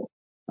simple.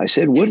 I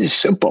said, what is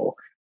simple?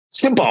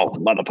 Simple,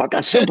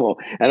 motherfucker, simple.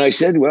 And I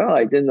said, well,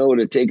 I didn't know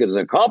whether to take it as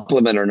a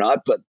compliment or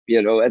not. But,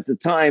 at the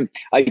time,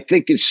 I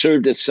think it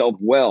served itself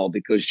well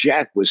because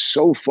Jack was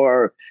so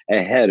far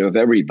ahead of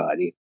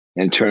everybody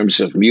in terms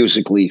of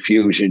musically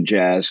fusion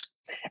jazz.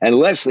 And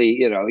Leslie,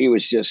 he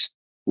was just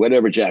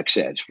whatever Jack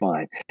said, it's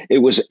fine. It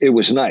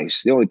was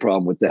nice. The only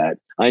problem with that,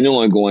 I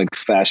know I'm going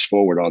fast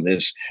forward on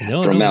this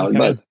Mountain,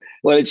 but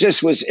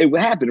it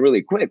happened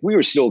really quick. We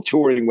were still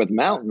touring with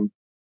Mountain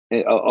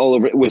all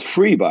over with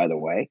Free, by the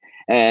way.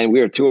 And we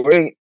were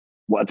touring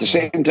at the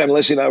same time.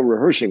 Leslie and I were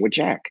rehearsing with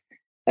Jack,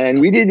 and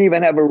we didn't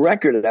even have a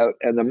record out.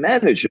 And the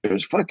manager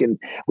was fucking,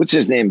 what's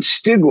his name,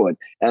 Stigwood,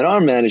 and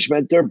our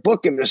management, they're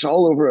booking us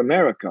all over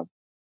America.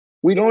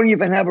 We don't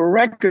even have a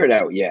record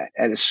out yet,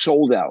 and it's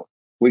sold out.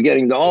 We're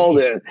getting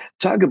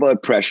talk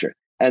about pressure,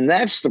 and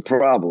that's the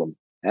problem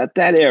at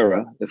that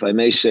era, if I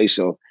may say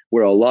so,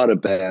 where a lot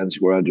of bands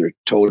were under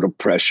total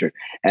pressure,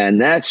 and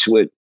that's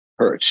what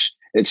hurts.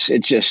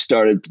 It just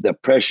started, the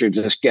pressure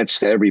just gets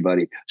to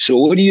everybody. So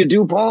what do you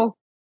do, Paul?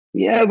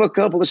 You have a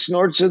couple of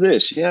snorts of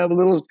this. You have a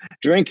little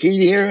drink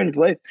here and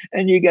play,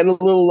 and you get a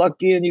little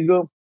lucky and you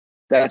go,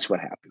 that's what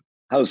happened.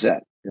 How's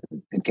that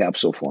in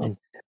capsule form?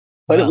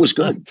 But it was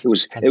good.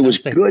 It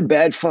was good,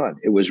 bad fun.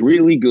 It was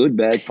really good,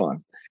 bad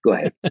fun. Go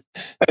ahead.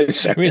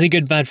 Really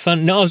good, bad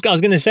fun. No, I was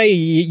going to say,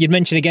 you'd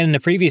mentioned again in a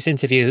previous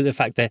interview the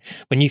fact that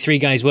when you three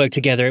guys worked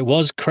together, it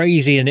was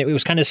crazy and it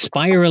was kind of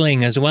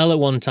spiraling as well at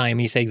one time.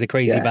 You say the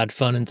crazy, bad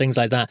fun and things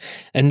like that.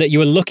 And that you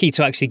were lucky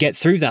to actually get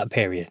through that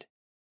period.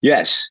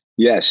 Yes.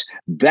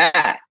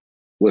 That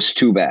was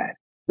too bad.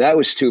 That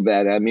was too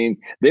bad. I mean,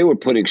 they were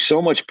putting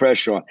so much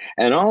pressure on.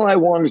 And all I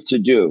wanted to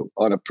do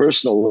on a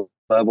personal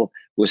level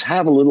was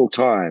have a little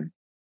time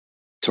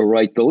to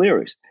write the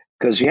lyrics.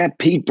 Because you had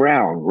Pete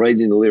Brown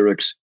writing the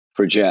lyrics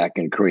for Jack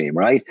and Cream,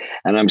 right?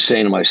 And I'm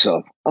saying to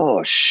myself,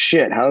 oh,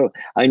 shit, how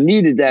I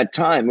needed that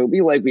time. It would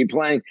be like we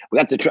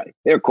got to try.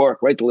 Here, Cork,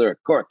 write the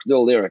lyric. Cork, do a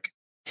lyric.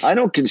 I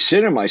don't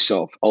consider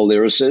myself a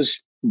lyricist,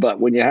 but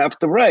when you have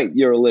to write,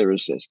 you're a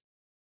lyricist.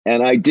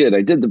 And I did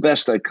the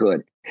best I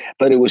could.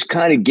 But it was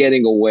kind of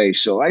getting away.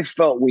 So I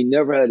felt we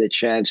never had a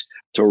chance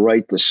to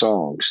write the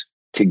songs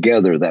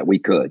together that we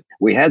could.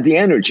 We had the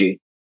energy.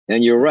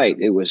 And you're right,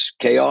 it was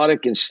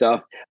chaotic and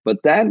stuff,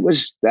 but that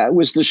was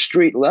the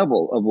street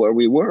level of where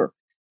we were.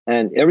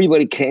 And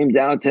everybody came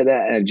down to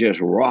that and just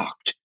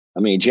rocked.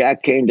 I mean,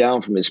 Jack came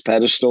down from his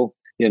pedestal,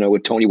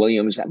 with Tony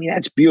Williams. I mean,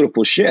 that's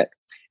beautiful shit.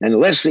 And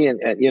Leslie, and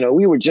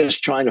we were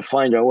just trying to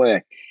find our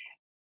way.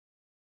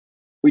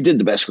 We did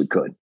the best we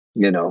could,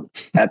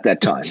 at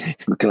that time.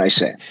 What can I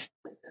say?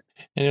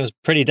 And it was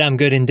pretty damn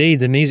good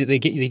indeed. The music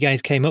that you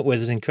guys came up with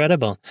was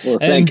incredible. Well,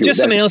 thank you. Just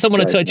something else I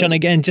want to touch on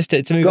again, just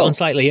to move on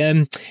slightly.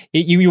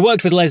 You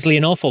worked with Leslie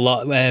an awful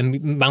lot.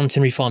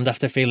 Mountain reformed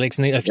after Felix,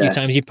 and a few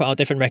times you put out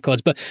different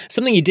records. But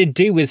something you did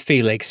do with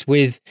Felix,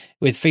 with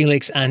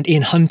Felix and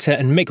Ian Hunter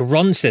and Mick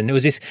Ronson, there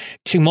was this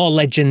two more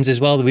legends as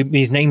well.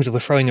 These names that we're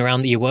throwing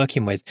around that you're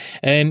working with.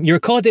 You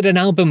recorded an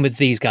album with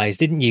these guys,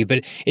 didn't you?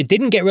 But it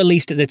didn't get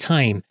released at the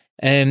time.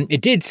 It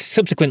did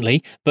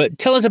subsequently, but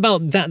tell us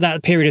about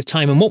that period of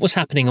time and what was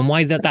happening and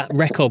why that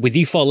record with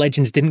you four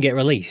legends didn't get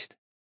released.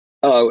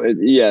 Oh,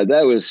 yeah,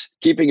 that was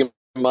keeping in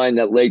mind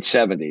that late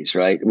 70s,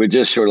 right? We're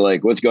just sort of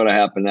like, what's going to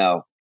happen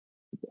now?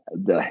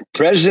 The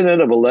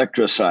president of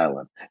Electra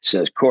Asylum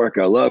says, Cork,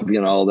 I love you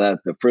and all that.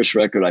 The first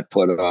record I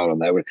put out on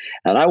that one.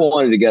 And I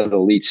wanted to get a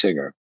lead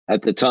singer.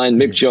 At the time,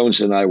 Mick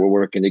Jones and I were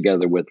working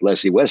together with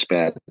Leslie West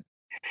Band.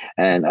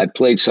 And I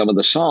played some of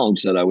the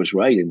songs that I was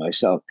writing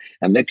myself.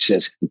 And Mick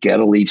says,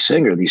 get a lead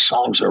singer. These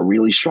songs are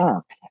really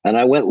strong. And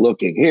I went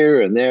looking here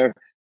and there.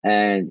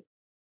 And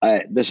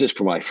this is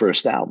for my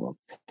first album.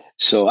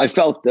 So I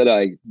felt that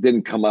I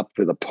didn't come up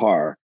to the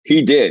par.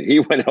 He did. He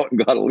went out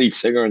and got a lead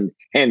singer and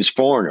Hans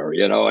Forner.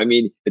 I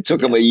mean, it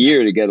took him a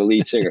year to get a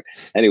lead singer.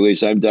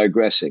 Anyways, I'm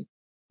digressing.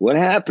 What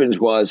happens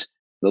was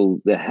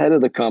the head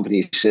of the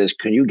company says,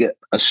 can you get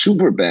a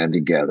super band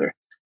together?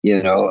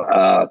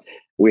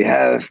 We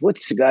have,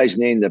 what's the guy's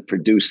name that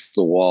produced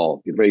The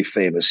Wall? A very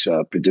famous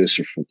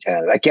producer from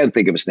Canada. I can't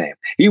think of his name.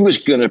 He was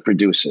going to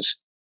produce us.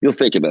 You'll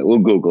think about it. We'll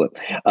Google it.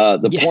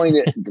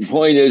 The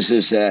point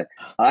is that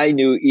I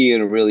knew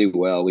Ian really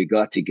well. We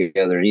got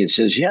together and Ian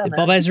says, yeah, man.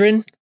 Bob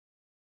Ezrin?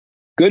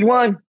 Good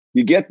one.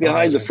 You get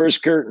behind the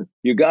first curtain.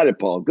 You got it,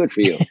 Paul. Good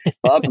for you.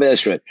 Bob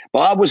Ezrin.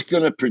 Bob was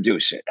going to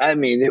produce it. I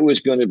mean, it was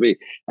going to be,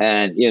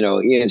 and,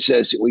 Ian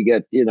says we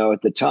get,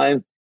 at the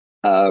time,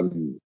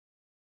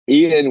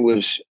 Ian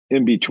was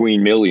in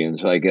between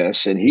millions, I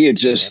guess, and he had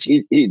just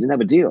he didn't have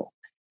a deal,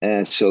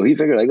 and so he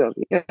figured,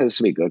 this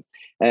will be good.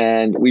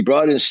 And we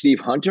brought in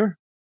Steve Hunter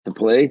to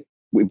play.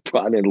 We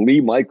brought in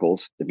Lee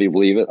Michaels, if you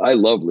believe it. I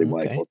love Lee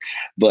Michaels,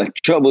 but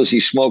trouble is he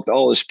smoked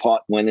all his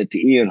pot, went into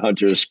Ian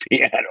Hunter's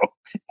piano,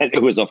 and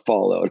it was a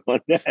fallout on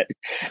that.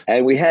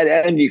 And we had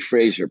Andy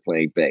Fraser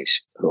playing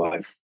bass, who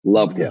I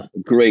loved him,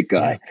 great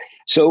guy.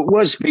 So it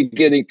was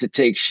beginning to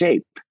take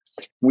shape.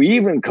 We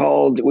even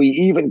called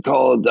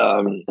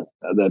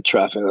the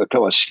traffic.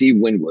 Steve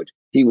Winwood.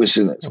 He was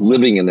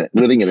living in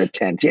a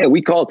tent. Yeah,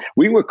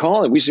 we were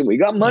calling. We said, we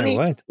got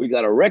money. We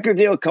got a record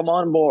deal. Come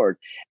on board.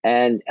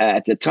 And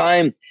at the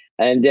time,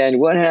 and then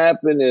what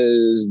happened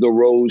is the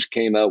Rose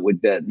came out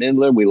with Bette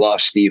Midler. We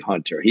lost Steve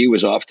Hunter. He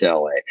was off to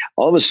LA.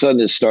 All of a sudden,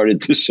 it started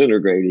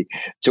disintegrating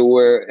to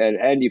where, and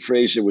Andy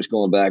Fraser was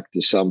going back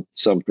to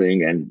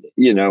something, and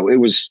it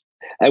was.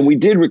 And we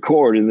did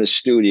record in this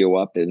studio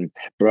up in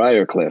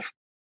Briarcliff.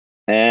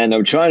 And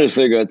I'm trying to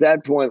figure at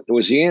that point, it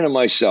was Ian and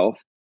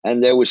myself,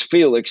 and there was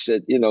Felix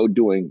that,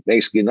 doing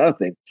basically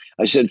nothing.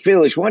 I said,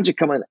 Felix, why don't you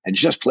come in and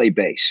just play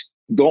bass?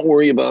 Don't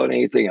worry about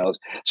anything else.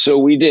 So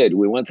we did.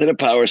 We went to the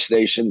power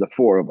station, the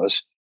four of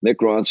us, Mick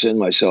Ronson,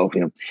 myself,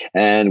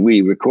 and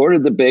we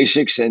recorded the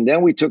basics. And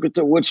then we took it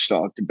to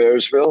Woodstock, to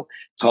Bearsville.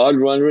 Todd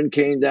Rundgren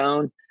came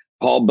down,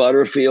 Paul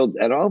Butterfield.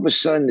 And all of a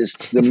sudden,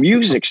 the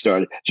music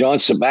started. John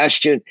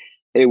Sebastian.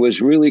 It was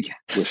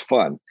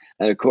fun.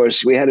 And of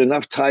course, we had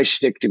enough tie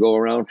stick to go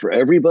around for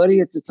everybody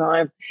at the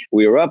time.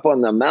 We were up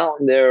on the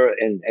mountain there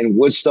in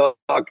Woodstock,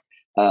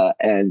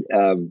 and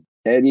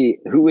Eddie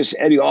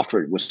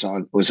Offord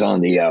was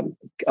on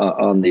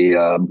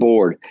the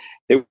board.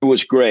 It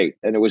was great,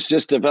 and it was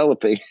just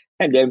developing.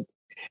 And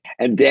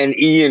then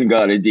Ian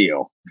got a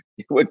deal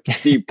with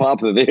Steve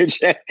Popovich.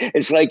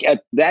 It's like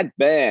that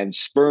band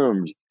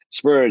spurned.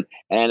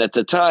 And at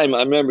the time,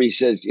 I remember he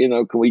says,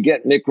 can we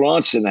get Mick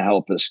Ronson to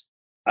help us?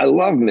 I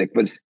love Mick,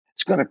 but it's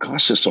going to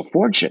cost us a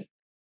fortune.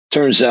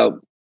 Turns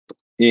out,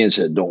 Ian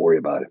said, don't worry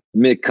about it.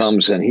 Mick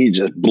comes and he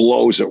just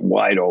blows it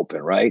wide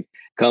open, right?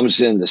 Comes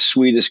in, the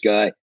sweetest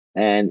guy.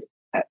 And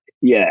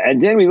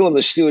and then we go in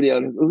the studio.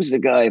 And who's the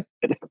guy?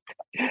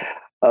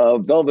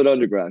 Velvet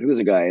Underground. Who's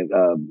the guy?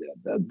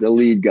 The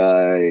lead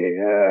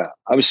guy.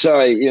 I'm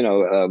sorry,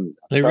 Lou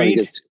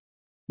Reed?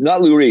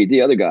 Not Lou Reed, the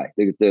other guy.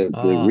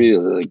 The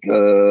real.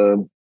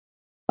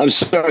 I'm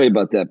sorry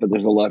about that, but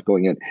there's a lot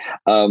going in.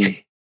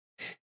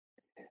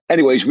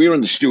 Anyways, we were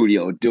in the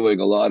studio doing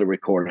a lot of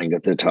recording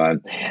at the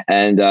time,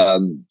 and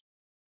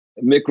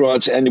Mick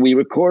Ronson, and we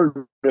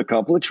recorded a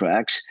couple of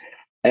tracks.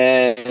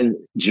 And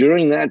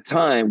during that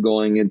time,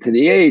 going into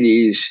the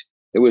 80s,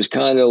 it was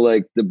kind of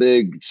like the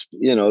big,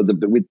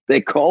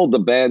 they called the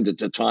band at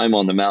the time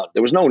on the mountain.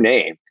 There was no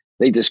name.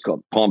 They just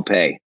called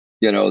Pompeii.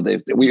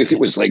 It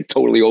was like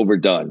totally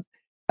overdone.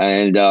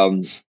 And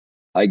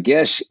I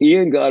guess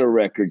Ian got a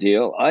record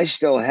deal. I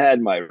still had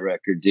my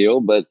record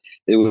deal, but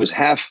it was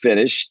half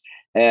finished.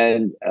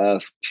 And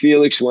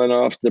Felix went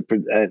off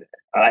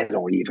I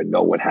don't even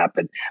know what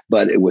happened,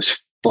 but it was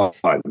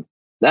fun.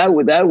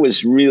 That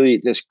was really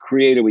just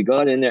creative. We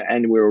got in there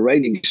and we were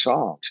writing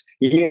songs.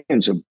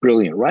 Ian's a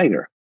brilliant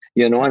writer,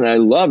 and I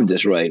loved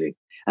his writing.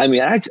 I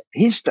mean,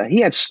 he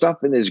had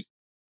stuff in his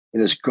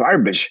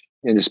garbage,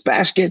 in his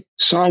basket,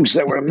 songs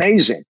that were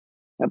amazing.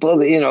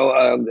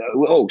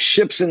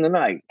 Ships in the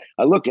Night.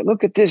 I look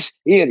at this.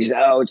 He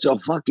said, "Oh, it's a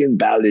fucking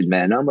ballad,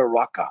 man. I'm a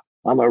rocker.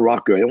 I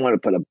don't want to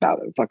put a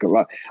ballad, fucking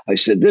rock." I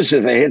said, "This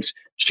is a hit."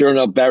 Sure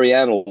enough, Barry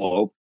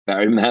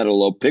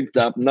Manilow picked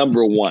up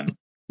number one.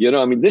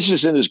 This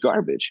is in his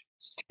garbage.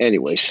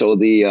 Anyway, so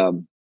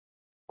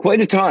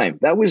quite a time.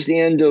 That was the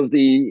end of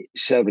the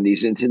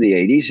 70s into the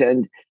 80s.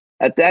 And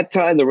at that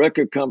time, the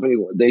record company,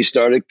 they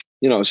started,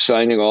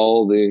 signing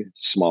all the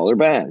smaller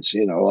bands,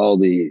 all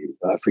the,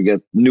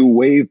 new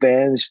wave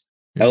bands,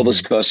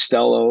 Elvis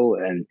Costello,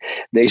 and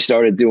they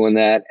started doing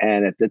that.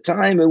 And at the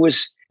time, it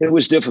was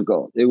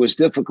difficult. It was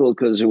difficult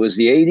because it was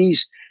the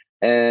 80s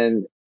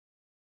and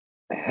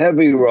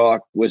heavy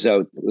rock was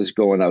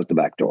going out the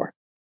back door.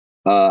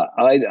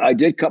 I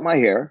did cut my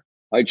hair.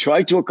 I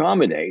tried to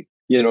accommodate,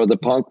 the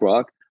punk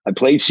rock. I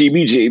played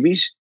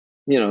CBGBs.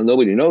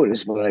 Nobody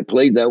noticed, but I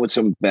played that with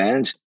some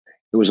bands.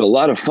 It was a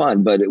lot of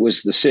fun, but it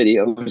was the city.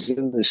 I was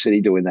in the city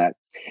doing that.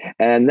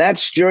 And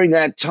that's during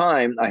that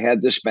time, I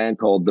had this band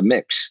called The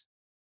Mix,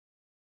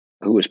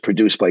 who was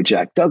produced by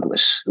Jack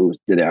Douglas, who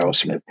did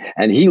Aerosmith.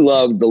 And he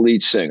loved the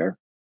lead singer.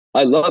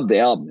 I loved the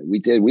album.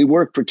 We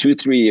worked for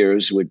 2-3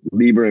 years with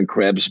Lieber and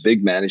Krebs,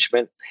 big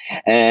management.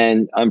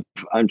 And I'm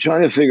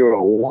trying to figure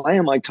out, why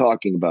am I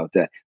talking about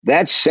that?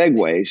 That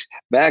segues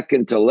back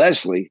into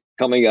Leslie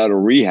coming out of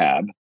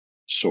rehab,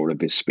 sort of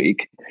to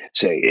speak,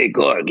 say, "Hey,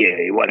 Corky,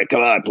 you want to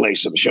come out and play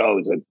some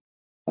shows?" And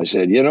I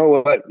said, "You know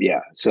what?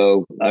 Yeah."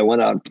 So I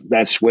went out.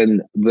 That's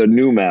when the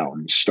New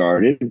Mountain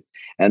started.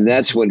 And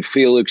that's when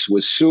Felix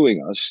was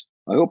suing us.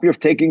 I hope you're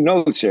taking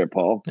notes here,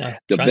 Paul.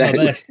 Try my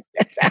best.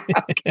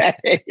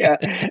 Okay, yeah.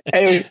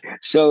 Anyway,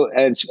 so,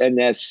 and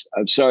that's,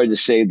 I'm sorry to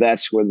say,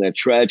 that's when that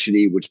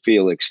tragedy with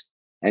Felix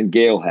and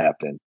Gail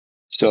happened.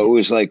 So it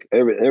was like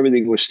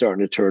everything was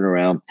starting to turn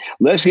around.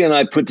 Leslie and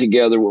I put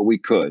together what we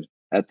could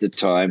at the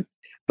time.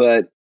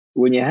 But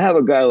when you have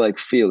a guy like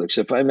Felix,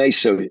 if I may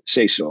say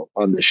so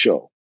on the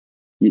show,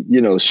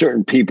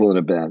 certain people in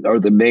a band are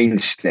the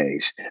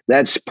mainstays.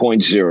 That's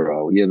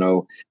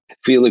 0.0.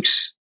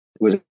 Felix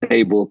was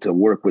able to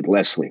work with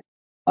Leslie.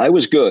 I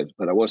was good,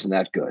 but I wasn't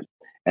that good.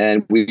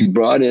 And we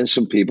brought in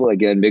some people.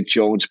 Again, Mick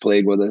Jones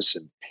played with us.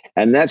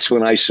 And that's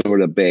when I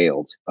sort of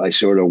bailed. I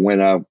sort of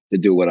went out to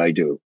do what I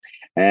do.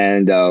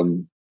 And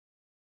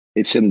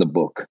it's in the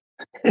book.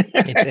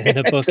 It's in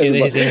the book. It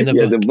is in the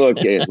book.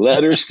 Yeah, the book.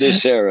 Letters to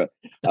Sarah.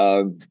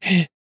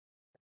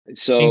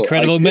 So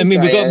incredible. I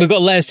mean, we've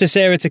got Letters to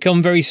Sarah to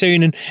come very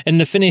soon, and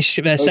the Finnish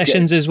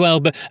sessions as well.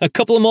 But a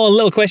couple of more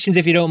little questions,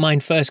 if you don't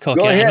mind. First,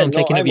 Corky, I know I'm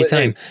taking up your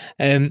time.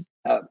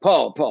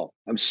 Paul,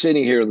 I'm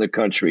sitting here in the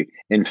country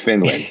in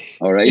Finland.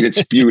 All right,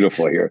 it's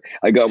beautiful here.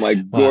 I got my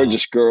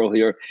gorgeous girl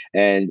here,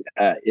 and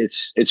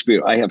it's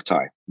beautiful. I have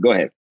time. Go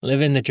ahead.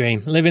 Living the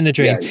dream.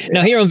 Yeah.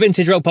 Now, here on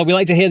Vintage Rock Pod, we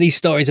like to hear these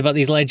stories about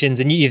these legends,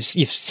 and you've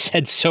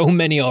said so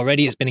many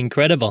already. It's been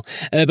incredible.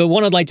 But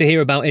one I'd like to hear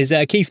about is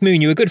Keith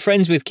Moon. You were good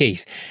friends with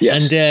Keith.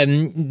 Yes.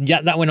 And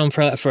that went on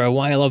for a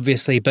while,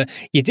 obviously. But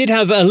you did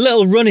have a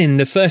little run-in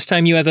the first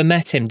time you ever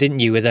met him,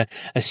 didn't you, with a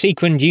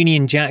sequined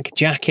Union Jack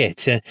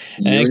jacket?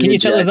 Can you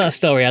tell us that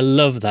story? I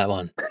love that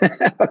one.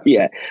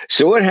 Yeah.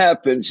 So what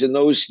happens in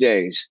those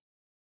days,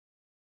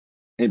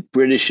 in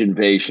British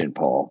invasion,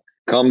 Paul,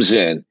 comes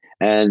in.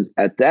 And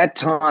at that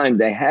time,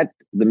 the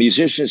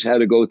musicians had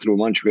to go through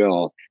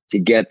Montreal to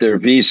get their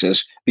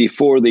visas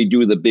before they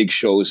do the big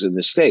shows in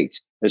the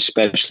States,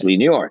 especially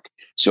New York.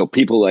 So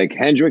people like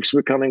Hendrix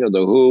were coming, or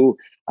The Who,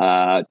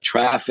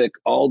 Traffic,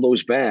 all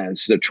those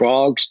bands, the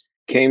Trogs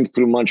came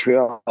through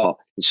Montreal.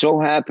 It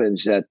so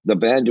happens that the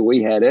band that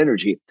we had,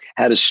 Energy,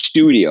 had a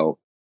studio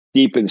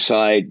deep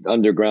inside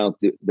underground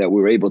that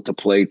we were able to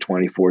play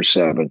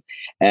 24/7.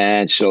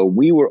 And so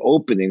we were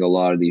opening a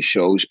lot of these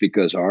shows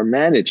because our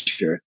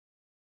manager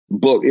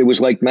book, it was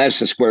like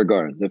Madison Square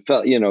Garden.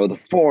 The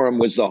Forum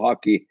was the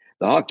hockey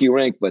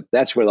rink, but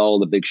that's where all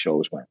the big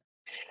shows went.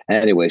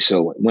 Anyway,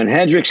 so when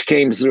Hendrix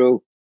came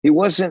through, he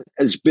wasn't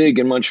as big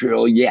in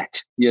Montreal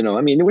yet.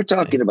 We're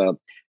talking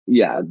about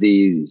late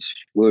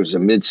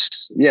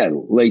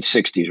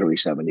 60s, early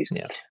 70s.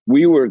 Yeah.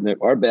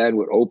 Our band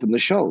would open the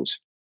shows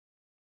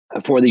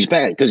for these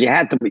bands because you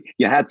had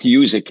to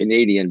use a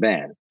Canadian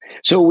band.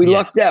 So we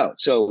lucked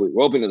out. So we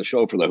were opening the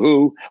show for The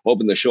Who,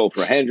 opened the show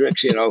for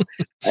Hendrix,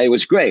 it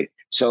was great.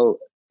 So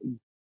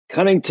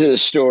cutting to the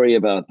story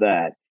about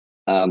that,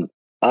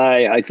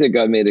 I think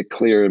I made it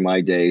clear in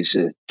my days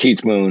that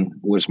Keith Moon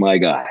was my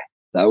guy.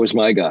 That was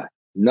my guy.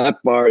 Not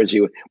far as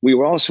you. We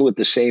were also with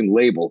the same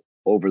label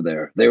over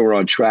there. They were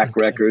on Track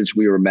Records.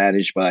 We were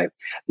managed by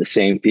the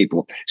same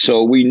people.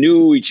 So we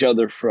knew each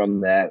other from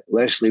that.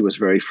 Leslie was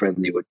very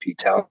friendly with Pete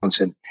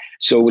Townsend.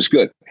 So it was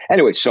good.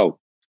 Anyway, so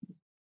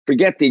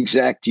forget the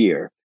exact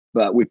year,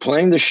 but we're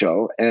playing the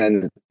show,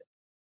 and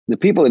the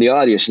people in the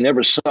audience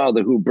never saw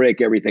the Who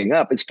break everything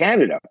up. It's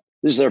Canada.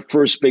 This is their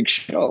first big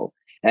show.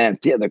 And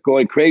they're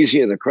going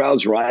crazy, and the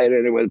crowd's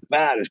rioting. It was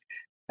bad.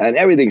 and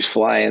everything's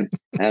flying.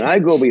 And I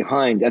go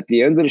behind at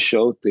the end of the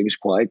show, things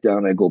quiet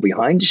down. I go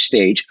behind the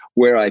stage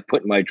where I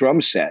put my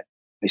drum set.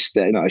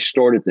 I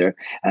stored it there,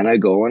 and I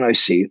go and I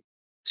see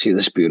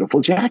this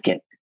beautiful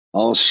jacket,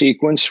 all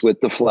sequenced with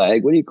the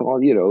flag. What do you call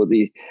it?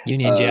 The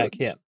Union Jack,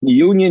 yeah.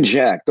 Union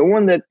Jack, the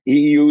one that he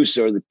used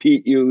or that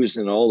Pete used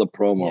in all the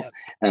promo. Yeah.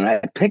 And I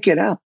pick it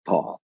up,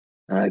 Paul,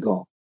 and I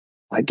go,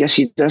 I guess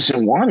he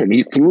doesn't want it.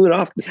 He threw it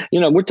off.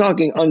 We're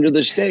talking under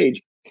the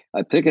stage.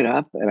 I pick it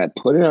up and I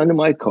put it under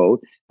my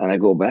coat, and I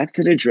go back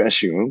to the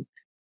dressing room,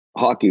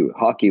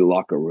 hockey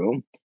locker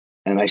room.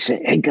 And I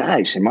said, hey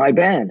guys, in my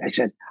band, I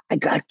said, I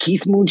got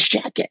Keith Moon's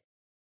jacket.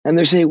 And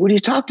they're saying, what are you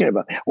talking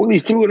about? Well, he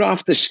threw it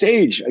off the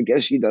stage. I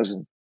guess he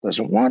doesn't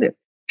want it.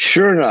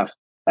 Sure enough,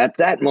 at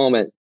that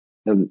moment,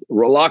 the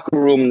locker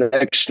room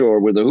next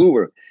door with the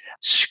Hoover,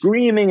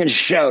 screaming and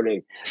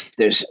shouting,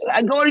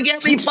 I'm going to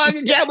get me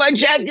fucking my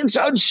jackets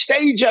on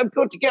stage. I'm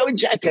going to get my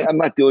jacket. I'm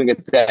not doing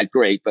it that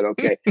great, but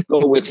okay,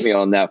 go with me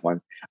on that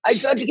one. I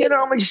got to get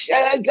on my.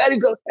 I got to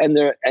go.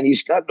 And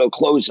he's got no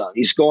clothes on.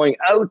 He's going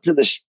out to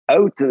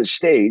the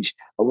stage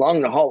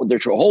along the hall. They're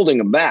holding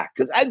him back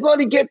because I'm going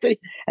to get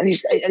and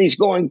he's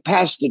going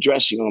past the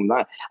dressing room.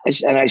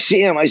 And I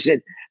see him. I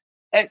said,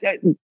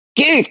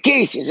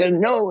 Keith. He said,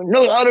 no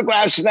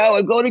autographs now.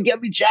 I'm going to get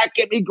me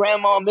jacket. Me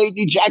grandma made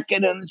me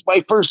jacket, and it's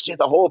my first year,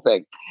 the whole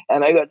thing.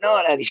 And I go,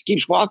 no, and he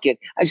keeps walking.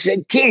 I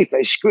said, Keith.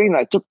 I screamed.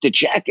 I took the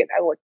jacket.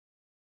 I went,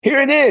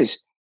 here it is.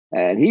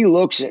 And he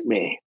looks at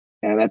me.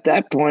 And at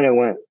that point, I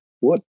went,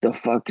 what the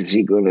fuck is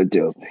he going to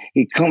do?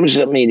 He comes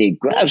at me and he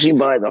grabs me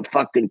by the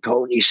fucking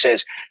coat. And he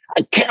says,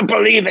 I can't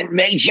believe it,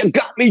 mate. You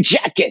got me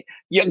jacket.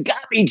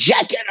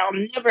 I'll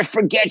never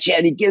forget you.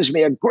 And he gives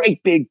me a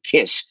great big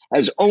kiss,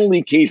 as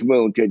only Keith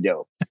Moon could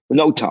do.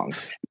 No tongue.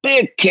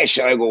 Big kiss.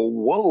 And I go,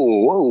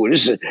 whoa.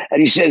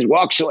 And he says,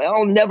 walks away.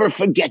 I'll never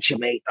forget you,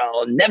 mate.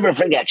 I'll never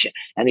forget you.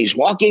 And he's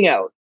walking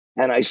out.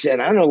 And I said,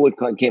 I don't know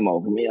what came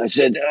over me. I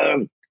said,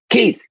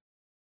 Keith,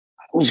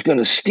 I was going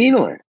to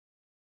steal it.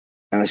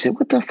 And I said,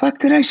 what the fuck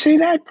did I say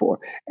that for?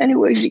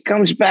 Anyways, he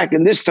comes back,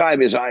 and this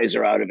time his eyes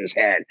are out of his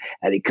head.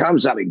 And he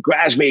comes up, he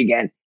grabs me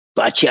again.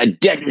 But you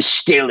didn't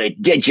steal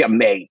it, did you,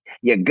 mate?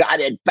 You got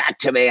it back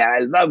to me.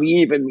 I love you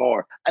even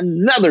more.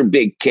 Another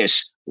big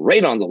kiss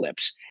right on the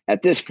lips.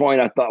 At this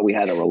point, I thought we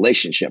had a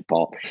relationship,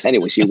 Paul.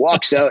 Anyways, he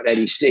walks out, and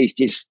he stays.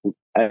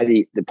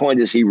 The point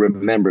is, he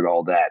remembered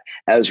all that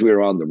as we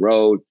were on the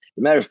road. As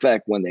a matter of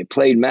fact, when they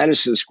played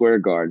Madison Square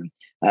Garden,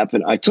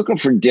 I took him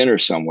for dinner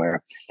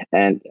somewhere,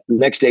 and the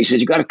next day he says,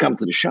 you got to come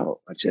to the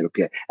show. I said,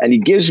 okay. And he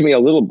gives me a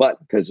little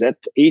button, because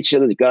each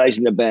of the guys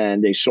in the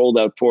band, they sold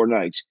out 4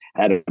 nights,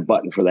 had a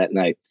button for that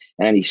night.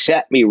 And he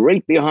sat me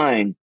right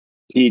behind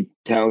Pete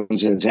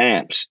Townsend's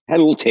amps. Had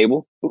a little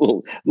table, a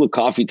little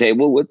coffee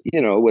table with,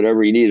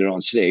 whatever he needed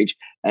on stage.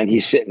 And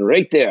he's sitting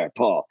right there,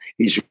 Paul.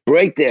 He's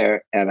right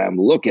there, and I'm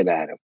looking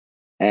at him.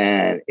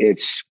 And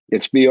it's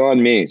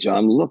beyond me. So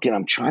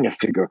I'm trying to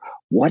figure,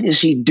 what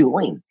is he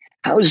doing?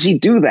 How does he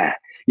do that?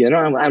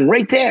 I'm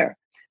right there.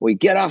 We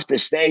get off the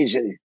stage,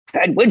 and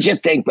what'd you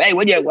think? Hey,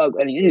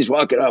 and he's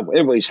walking off.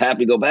 Everybody's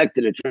happy. Go back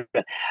to the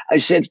trip. I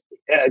said,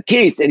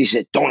 Keith, and he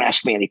said, don't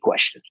ask me any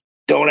questions.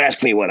 Don't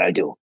ask me what I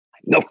do.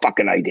 No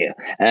fucking idea.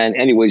 And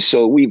anyway,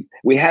 so we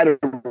had a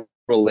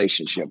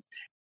relationship.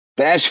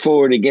 Fast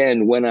forward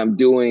again when I'm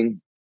doing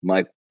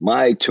my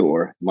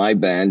tour, my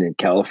band in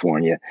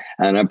California,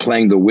 and I'm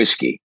playing the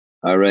Whiskey.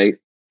 All right.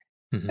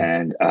 Mm-hmm.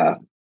 And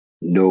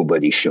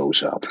nobody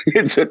shows up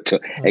except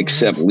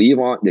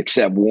Warren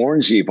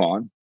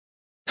Zevon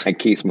and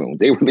Keith Moon.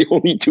 They were the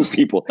only 2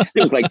 people.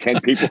 There was like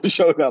 10 people who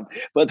showed up,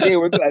 but they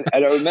were good.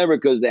 And I remember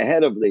because the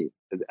head of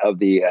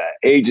the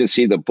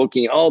agency, the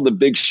booking, all the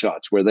big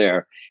shots were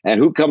there.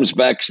 And who comes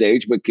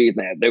backstage but Keith?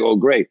 And they go,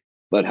 great.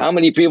 But how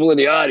many people in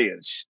the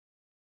audience?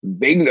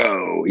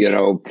 Bingo,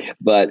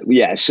 But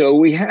yeah, so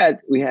we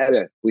had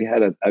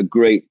a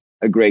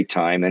great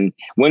time. And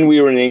when we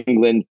were in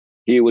England,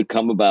 he would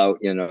come about,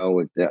 to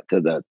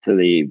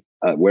the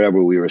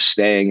wherever we were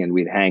staying, and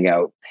we'd hang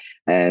out.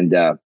 And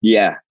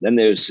then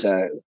there's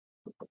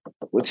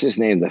what's his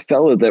name? The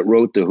fellow that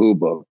wrote the Who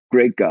book,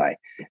 great guy.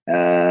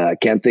 I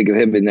can't think of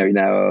him in there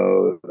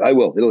now. I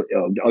will.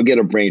 I'll get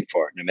a brain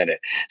fart in a minute.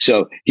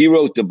 So he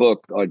wrote the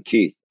book on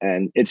Keith,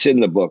 and it's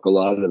in the book. A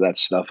lot of that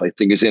stuff I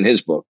think is in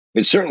his book.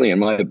 It's certainly in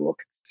my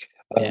book.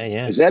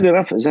 Yeah. Is that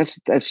enough?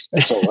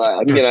 That's a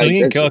lot.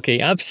 Brilliant, Corky.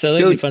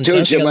 Absolutely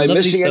fantastic. Am I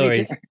missing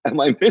stories. Anything? Am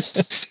I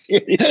missing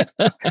anything?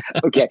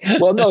 Okay.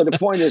 Well, no. The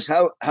point is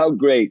how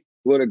great.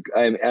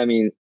 I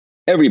mean,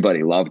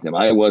 everybody loved him.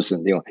 I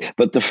wasn't,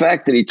 but the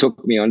fact that he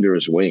took me under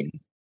his wing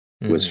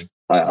was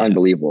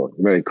unbelievable.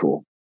 Very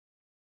cool.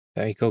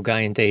 Very cool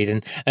guy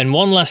indeed. And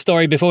one last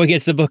story before we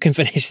get to the book and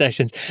finish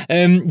sessions.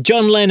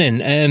 John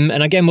Lennon,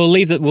 and again we'll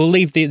leave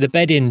the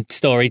bed-in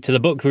story to the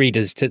book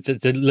readers to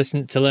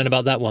listen to learn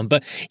about that one.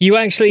 But you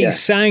actually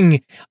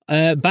sang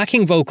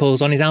backing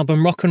vocals on his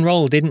album Rock and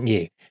Roll, didn't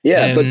you?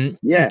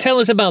 Yeah, tell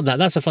us about that.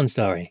 That's a fun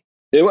story.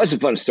 It was a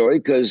fun story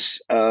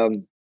because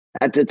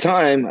at the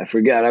time, I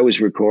forgot, I was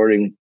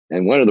recording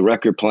and one of the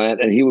record plant,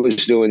 and he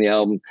was doing the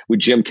album with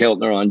Jim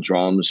Keltner on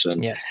drums,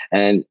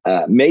 and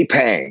May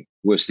Pang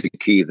was the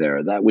key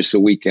there. That was the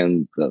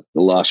weekend, the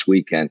last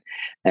weekend,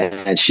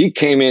 and she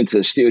came into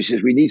the studio. She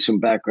says, "We need some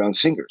background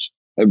singers.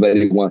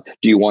 Everybody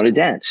do you want to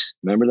dance?"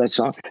 Remember that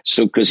song?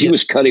 So because he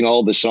was cutting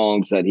all the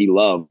songs that he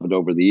loved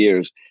over the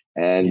years,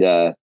 and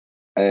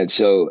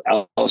so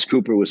Alice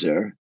Cooper was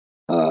there.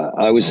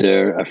 I was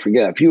there. I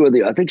forget a few of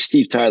I think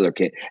Steve Tyler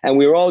came, and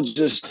we were all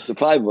just the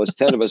 5 of us,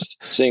 10 of us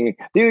singing.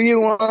 Do you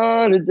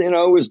want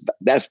it?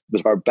 That's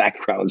our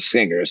background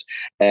singers,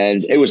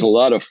 and it was a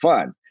lot of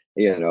fun,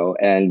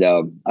 And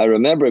I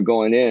remember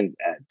going in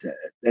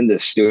the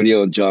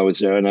studio, and John was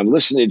there, and I'm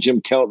listening to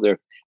Jim Keltner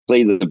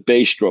play the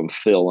bass drum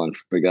fill on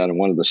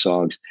one of the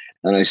songs,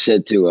 and I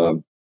said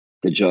to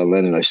John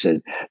Lennon, I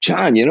said,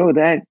 "John,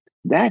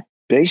 that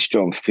bass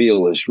drum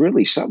feel is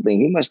really something.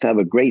 He must have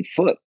a great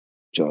foot."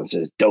 John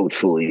says, "Don't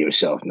fool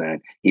yourself,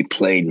 man. He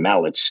played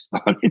mallets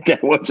on it.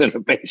 That wasn't a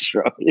bass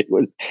drum.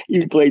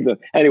 He played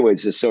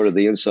anyways, it's sort of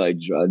the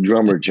inside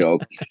drummer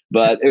joke,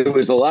 but it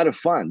was a lot of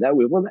fun.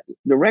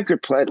 The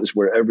record plant was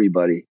where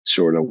everybody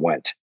sort of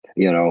went,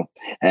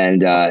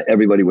 and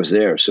everybody was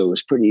there. So it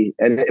was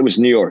and it was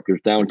New York. It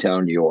was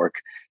downtown New York.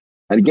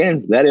 And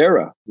again, that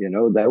era,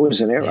 that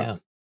was an era. Yeah.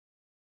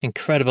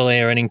 Incredible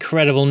era and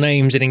incredible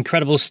names and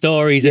incredible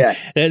stories. Yeah.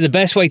 And the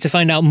best way to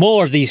find out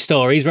more of these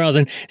stories rather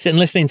than sitting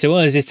listening to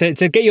us is to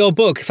get your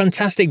book,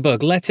 fantastic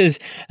book, Letters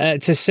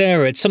to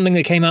Sarah. It's something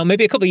that came out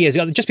maybe a couple of years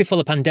ago, just before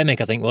the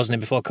pandemic, I think, wasn't it?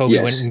 Before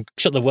COVID went and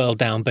shut the world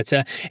down. But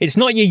it's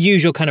not your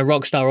usual kind of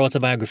rock star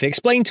autobiography.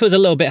 Explain to us a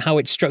little bit how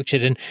it's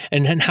structured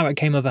and how it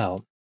came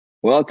about.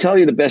 Well, I'll tell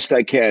you the best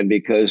I can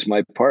because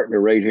my partner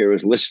right here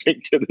is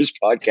listening to this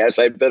podcast.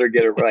 I better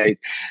get it right.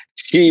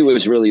 She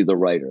was really the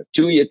writer,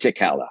 Tuya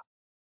Takala.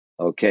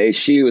 Okay,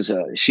 she's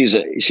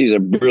a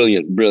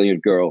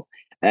brilliant girl,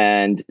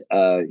 and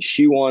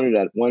she wanted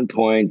at one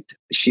point.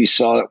 She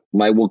saw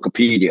my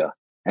Wikipedia,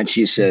 and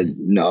she said,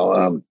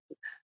 "No,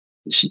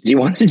 do you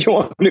want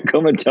to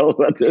come and tell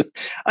about this?"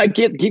 I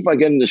keep on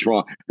getting this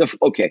wrong.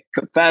 Okay,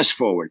 fast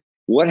forward.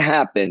 What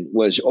happened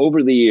was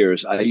over the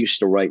years, I used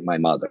to write my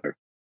mother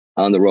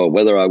on the road,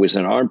 whether I was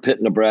in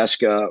Armpit,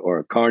 Nebraska,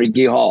 or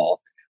Carnegie Hall.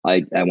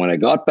 And when I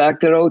got back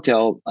to the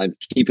hotel, I'd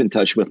keep in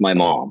touch with my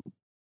mom.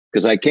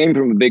 Because I came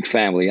from a big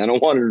family. I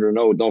don't want her to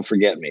know, don't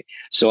forget me.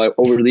 So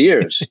over the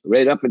years,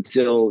 right up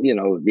until,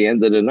 the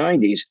end of the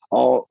 90s,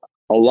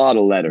 a lot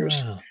of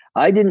letters. Wow.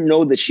 I didn't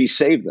know that she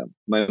saved them.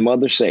 My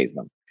mother saved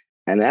them.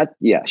 And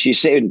she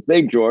saved a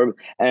big drawer.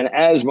 And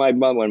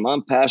when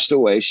mom passed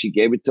away, she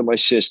gave it to my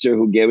sister,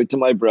 who gave it to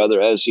my brother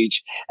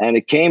and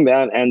it came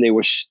down, and they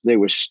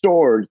were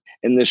stored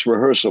in this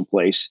rehearsal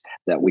place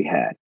that we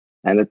had.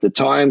 And at the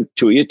time,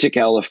 Tuya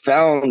Takala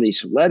found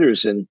these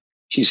letters, and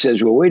she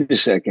says, "Well, wait a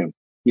second.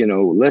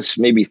 Let's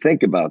maybe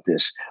think about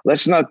this.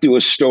 Let's not do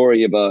a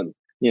story about,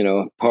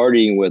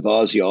 partying with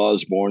Ozzy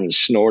Osbourne and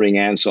snorting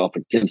ants off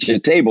a kitchen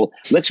table.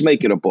 Let's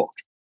make it a book.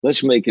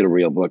 Let's make it a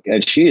real book."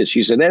 And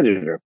she's an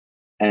editor.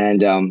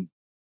 And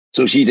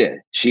so she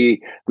did.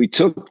 We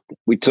took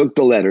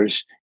the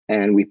letters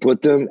and we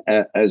put them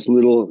as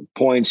little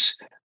points,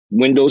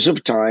 windows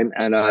of time,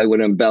 and I would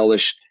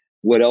embellish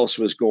what else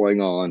was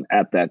going on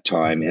at that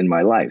time in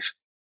my life.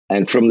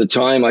 And from the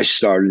time I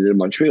started in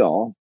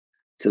Montreal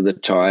to the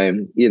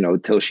time,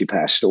 till she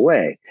passed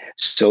away.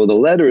 So the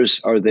letters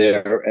are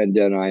there. And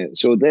then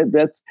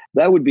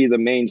that would be the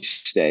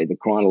mainstay, the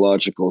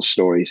chronological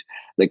stories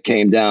that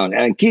came down.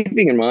 And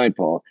keeping in mind,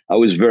 Paul, I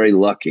was very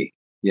lucky.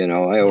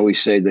 I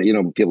always say that,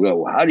 people go,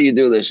 "Well, how do you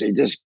do this?" And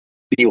just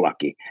be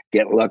lucky,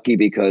 get lucky,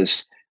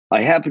 because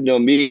I happened to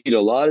meet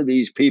a lot of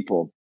these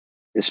people,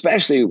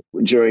 especially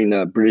during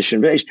the British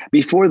invasion,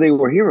 before they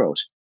were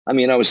heroes. I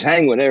mean, I was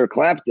hanging with Eric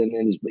Clapton,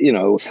 and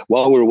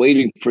while we were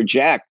waiting for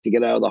Jack to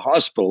get out of the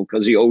hospital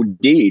because he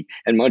OD'd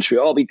in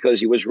Montreal because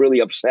he was really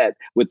upset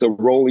with the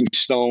Rolling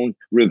Stone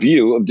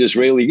review of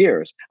Disraeli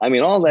Years. I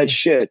mean, all that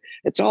shit.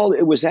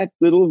 It was that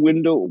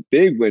little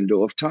big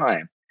window of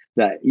time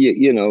that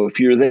if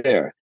you're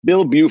there.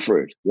 Bill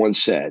Buford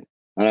once said,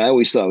 and I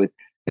always thought,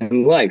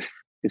 in life,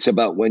 it's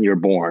about when you're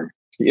born.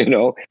 And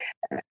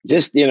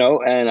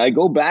I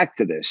go back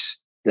to this,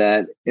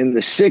 that in the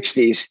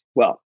 60s,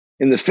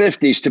 in the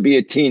 50s, to be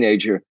a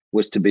teenager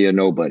was to be a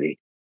nobody.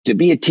 To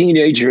be a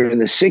teenager in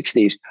the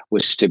 60s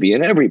was to be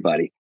an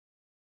everybody.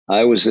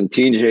 I was a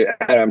teenager,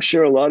 and I'm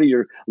sure a lot of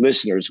your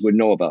listeners would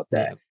know about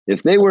that.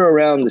 If they were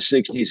around the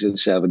 60s and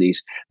 70s,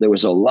 there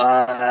was a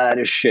lot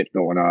of shit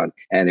going on,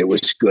 and it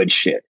was good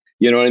shit.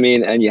 You know what I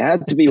mean? And you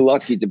had to be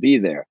lucky to be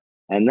there.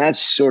 And that's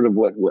sort of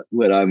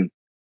what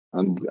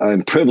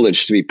I'm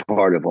privileged to be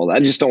part of all that. I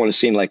just don't want to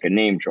seem like a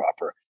name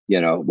dropper,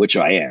 which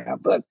I am.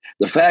 But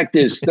the fact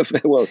is,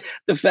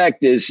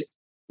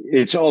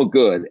 it's all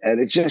good. And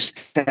it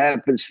just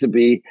happens to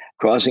be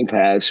crossing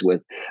paths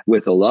with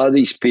a lot of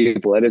these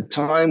people at a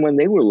time when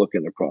they were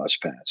looking to cross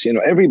paths.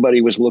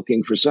 Everybody was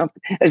looking for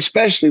something,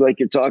 especially like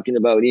you're talking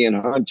about Ian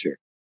Hunter.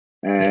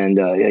 And,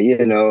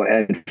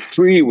 and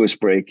Free was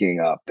breaking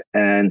up.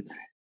 And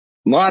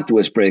Moth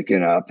was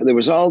breaking up. There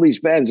was all these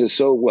bands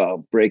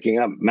breaking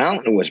up.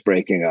 Mountain was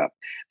breaking up.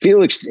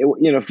 Felix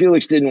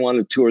didn't want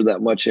to tour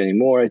that much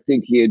anymore. I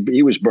think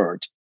he was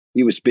burnt.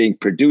 He was being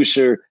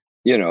producer,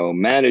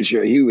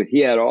 manager. He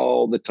had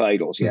all the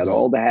titles. He had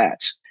all the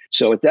hats.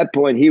 So at that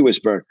point, he was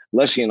burnt.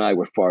 Leslie and I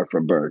were far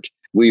from burnt.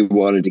 We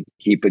wanted to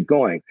keep it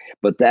going.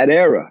 But that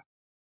era,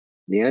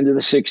 the end of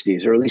the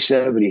 60s, early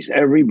 70s,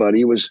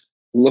 everybody was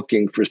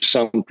looking for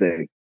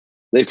something.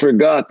 They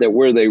forgot that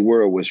where they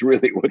were was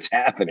really what's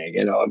happening.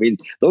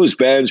 Those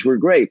bands were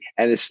great.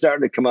 And it's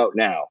starting to come out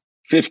now,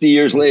 50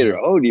 years later.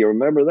 Oh, do you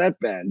remember that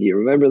band? Do you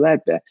remember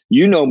that band?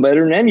 You know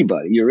better than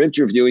anybody. You're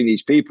interviewing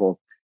these people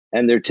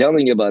and they're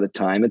telling you about a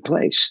time and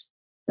place.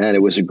 And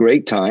it was a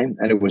great time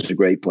and it was a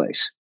great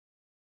place.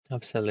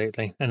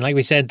 Absolutely. And like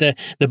we said,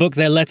 the book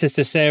there, Letters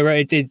to Sarah,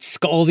 it's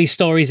got all these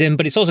stories in,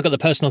 but it's also got the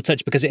personal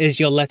touch because it is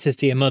your letters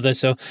to your mother.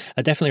 So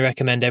I definitely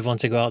recommend everyone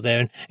to go out there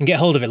and get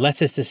hold of it.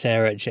 Letters to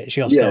Sarah, it's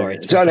your story.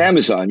 It's on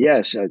Amazon,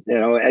 yes.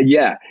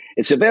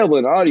 It's available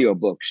in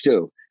audiobooks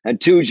too. And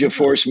Tuja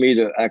forced me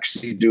to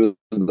actually do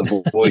the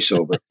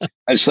voiceover.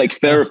 It's like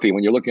therapy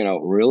when you're looking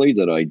out, really?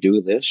 Did I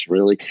do this?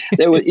 Really?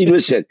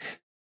 Listen,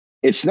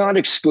 it's not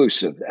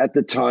exclusive. At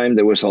the time,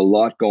 there was a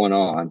lot going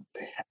on.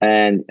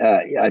 And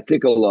I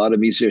think a lot of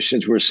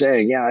musicians were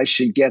saying, yeah, I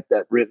should get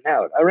that written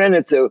out. I ran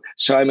into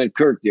Simon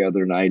Kirk the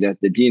other night at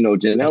the Dino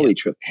Danelli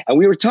trip. And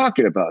we were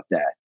talking about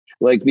that.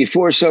 Like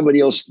before somebody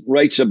else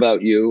writes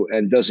about you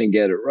and doesn't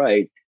get it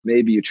right,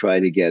 maybe you try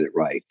to get it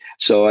right.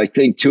 So I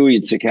think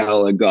Tuya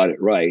Takala got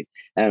it right.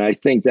 And I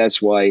think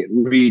that's why it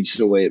reads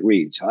the way it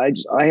reads.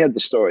 I had the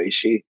story.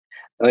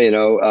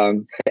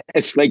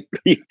 It's like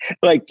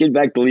get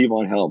back to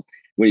Levon Helm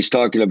when he's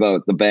talking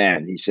about the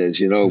band. He says,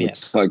 we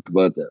talk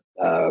about the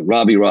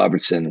Robbie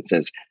Robertson and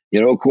says,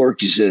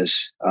 Corky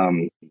says,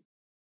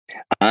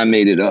 I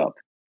made it up.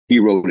 He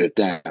wrote it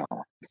down.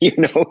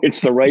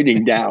 It's the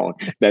writing down.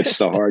 That's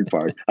the hard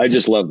part. I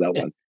just love that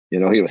one.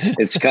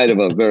 It's kind of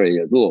a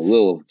very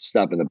little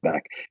step in the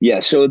back. Yeah.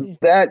 So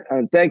that,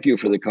 thank you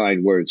for the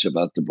kind words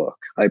about the book.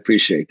 I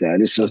appreciate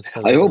that.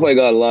 I hope I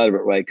got a lot of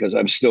it right because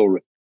I'm still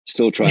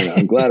trying to.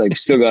 I'm glad I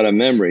still got a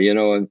memory.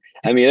 And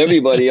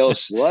everybody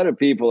else. A lot of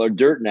people are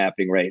dirt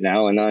napping right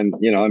now, and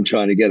I'm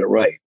trying to get it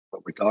right.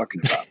 What we're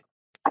talking about.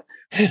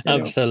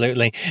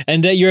 Absolutely.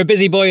 And you're a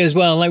busy boy as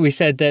well, like we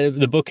said,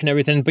 the book and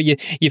everything, but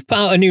you've put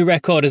out a new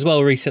record as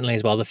well recently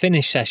as well, the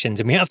Finish Sessions,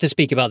 and we have to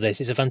speak about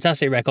this. It's a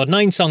fantastic record,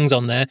 9 songs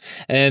on there,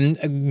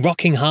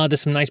 rocking hard.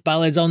 There's some nice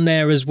ballads on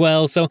there as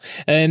well. So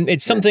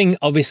it's something,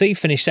 obviously,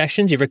 Finish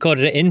Sessions, you've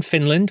recorded it in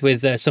Finland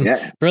with some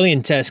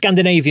brilliant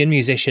Scandinavian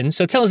musicians.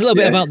 So tell us a little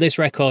bit about this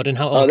record and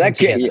how it all came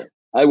together.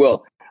 I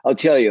will. I'll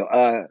tell you,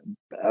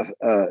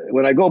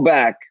 when I go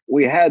back,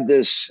 we had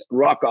this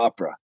rock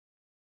opera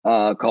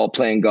called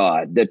Playing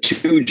God. The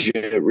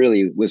Tuja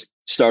really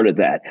started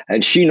that.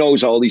 And she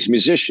knows all these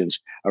musicians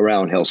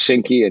around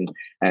Helsinki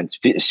and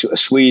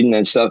Sweden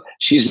and stuff.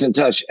 She's in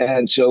touch.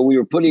 And so we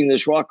were putting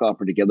this rock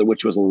opera together,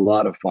 which was a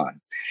lot of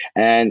fun.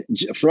 And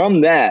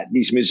from that,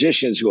 these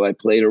musicians who I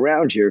played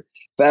around here,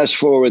 fast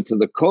forward to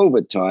the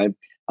COVID time,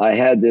 I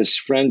had this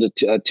friend of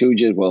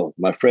Tuja,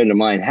 my friend of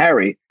mine,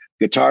 Harry,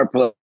 guitar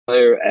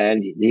player,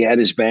 and he had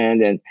his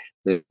band, and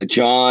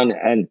John,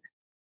 and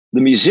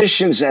the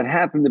musicians that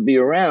happened to be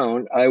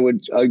around,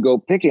 I'd go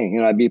picking,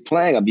 and I'd be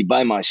playing. I'd be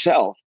by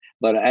myself,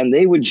 and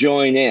they would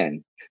join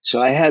in.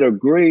 So I had a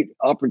great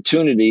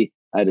opportunity.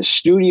 I had a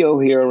studio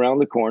here around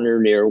the corner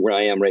near where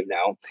I am right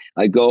now.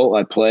 I go,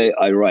 I play,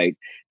 I write,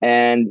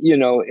 and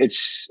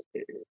it's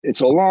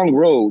a long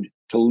road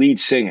to lead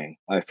singing.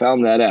 I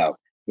found that out.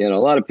 A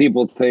lot of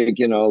people think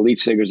lead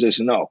singers this.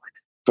 No.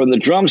 From the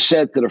drum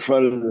set to the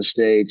front of the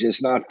stage,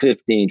 it's not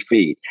 15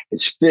 feet.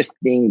 It's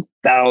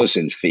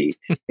 15,000 feet.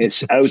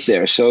 It's out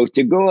there. So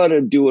to go out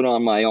and do it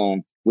on my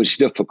own was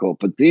difficult.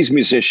 But these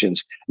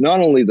musicians, not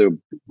only they're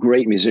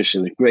great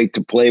musicians, great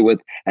to play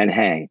with and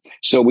hang.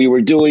 So we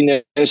were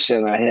doing this,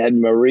 and I had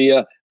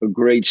Maria, a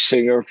great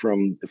singer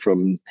from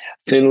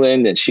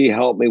Finland, and she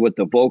helped me with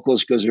the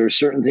vocals because there are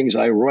certain things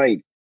I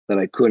write that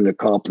I couldn't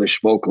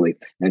accomplish vocally.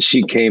 And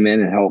she came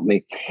in and helped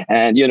me.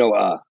 And,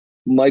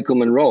 Michael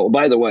Monroe.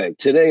 By the way,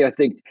 today I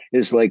think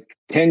is like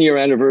 10-year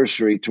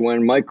anniversary to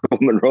when Michael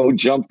Monroe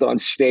jumped on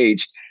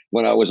stage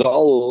when I was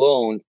all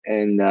alone,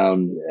 and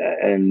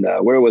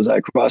where was I?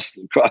 Crossed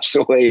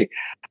away,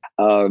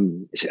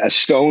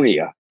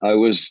 Estonia. I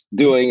was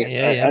doing.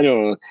 I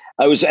don't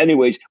know.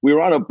 Anyways. We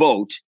were on a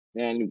boat,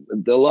 and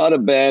a lot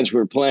of bands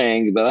were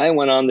playing, but I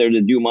went on there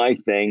to do my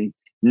thing.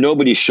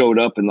 Nobody showed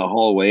up in the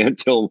hallway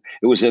until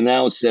it was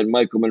announced that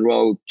Michael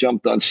Monroe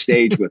jumped on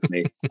stage with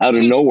me out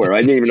of nowhere.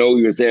 I didn't even know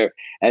he was there,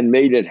 and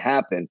made it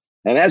happen.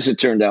 And as it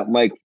turned out,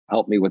 Mike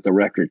helped me with the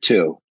record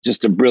too.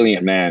 Just a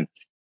brilliant man.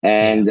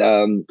 And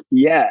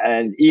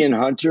and Ian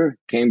Hunter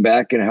came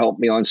back and helped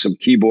me on some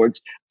keyboards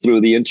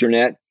through the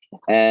internet.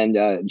 And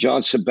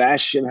John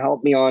Sebastian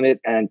helped me on it.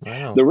 And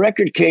the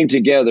record came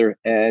together,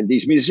 and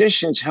these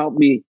musicians helped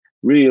me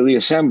really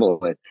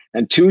assemble it.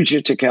 And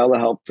Tuja Takala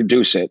helped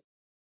produce it.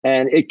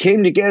 And it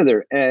came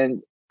together,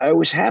 and I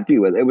was happy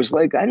with it. It was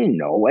like, I didn't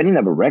know. I didn't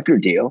have a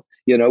record deal.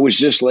 You know, it was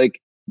just like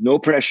no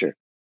pressure.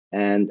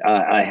 And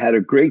I had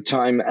a great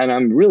time. And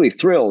I'm really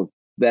thrilled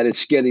that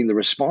it's getting the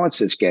response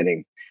it's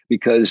getting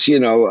because, you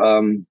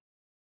know,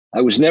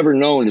 I was never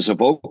known as a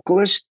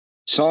vocalist,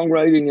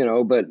 songwriting, you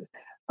know, but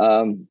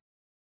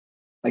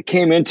I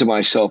came into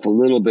myself a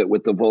little bit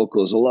with the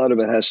vocals. A lot of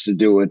it has to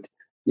do with,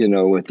 you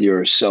know, with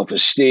your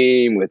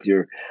self-esteem, with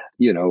your,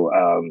 you know,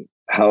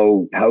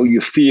 how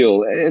you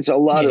feel. It's a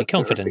lot of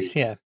confidence.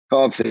 Therapy.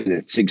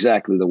 Confidence,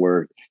 exactly the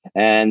word.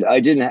 And I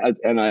didn't have,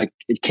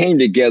 it came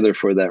together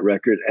for that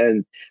record.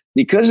 And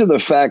because of the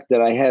fact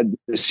that I had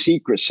the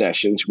secret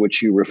sessions,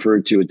 which you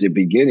referred to at the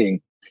beginning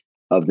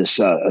of this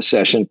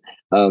session,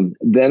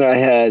 then I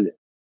had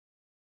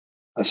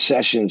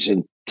sessions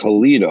in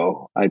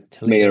Toledo. I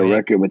made a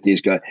record with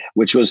these guys,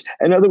 which was,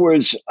 in other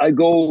words, I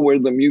go where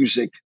the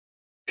music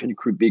can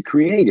be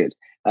created.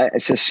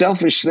 It's a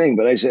selfish thing,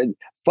 but I said,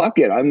 fuck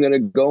it, I'm going to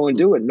go and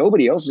do it.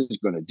 Nobody else is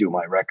going to do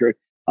my record.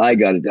 I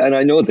got it. And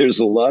I know there's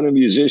a lot of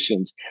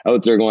musicians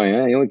out there going,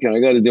 hey, I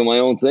got to do my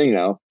own thing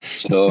now.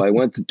 So I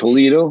went to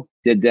Toledo,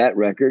 did that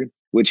record,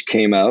 which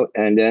came out.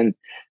 And then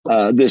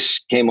this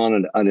came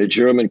on a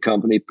German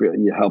company.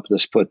 You helped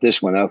us put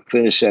this one out,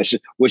 Finish Session,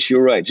 which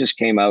you're right, just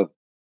came out,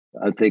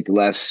 I think,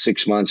 last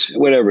 6 months,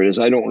 whatever it is.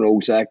 I don't know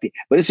exactly,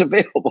 but it's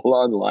available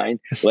online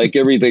like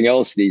everything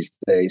else these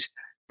days.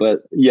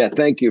 But yeah,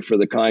 thank you for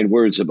the kind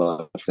words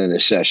about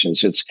Finish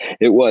Sessions.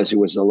 It was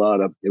a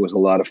lot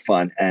of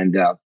fun, and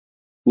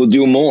we'll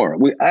do more.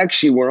 We're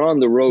on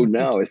the road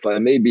now. If I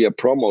may be a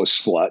promo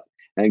slut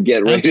and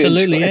get right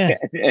absolutely, into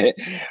it.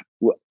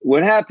 Yeah.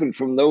 What happened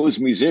from those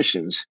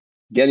musicians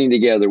getting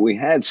together? We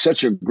had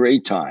such a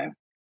great time.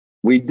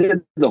 We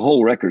did the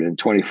whole record in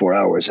 24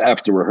 hours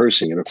after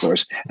rehearsing it, of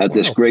course, at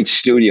this great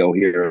studio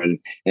here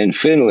in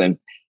Finland.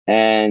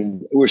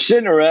 And we're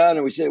sitting around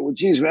and we said, well,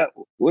 geez,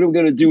 what are we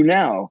going to do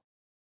now?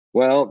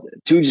 Well,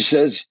 Tuja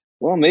says,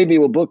 well, maybe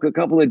we'll book a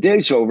couple of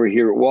dates over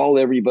here while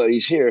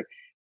everybody's here.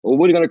 Well,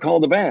 what are you going to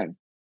call the band?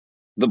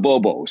 The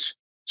Bobos.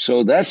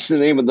 So that's the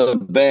name of the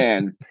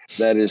band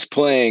that is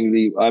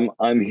playing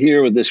I'm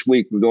here this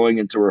week. We're going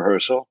into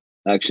rehearsal.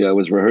 Actually, I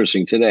was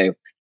rehearsing today,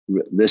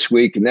 this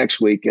week, next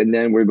week. And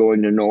then we're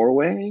going to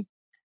Norway.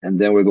 And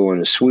then we're going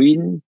to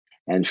Sweden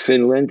and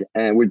Finland,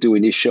 and we're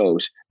doing these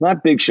shows,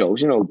 not big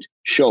shows, you know,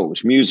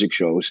 shows, music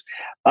shows.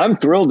 I'm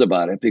thrilled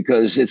about it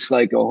because it's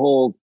like a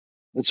whole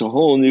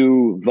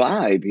new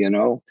vibe, you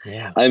know.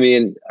 Yeah. I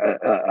mean,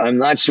 I'm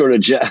not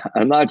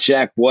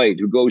Jack White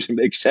who goes and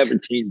makes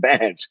 17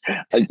 bands.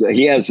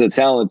 He has the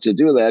talent to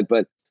do that,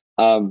 but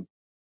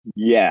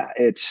yeah,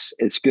 it's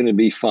going to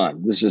be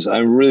fun.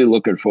 I'm really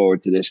looking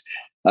forward to this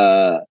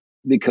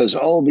because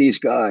all these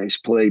guys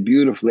play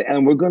beautifully,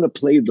 and we're going to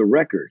play the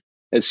record.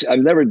 I've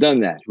never done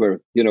that where,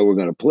 you know, we're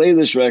going to play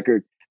this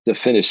record, the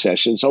Finish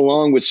Sessions,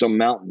 along with some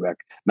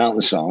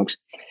mountain songs.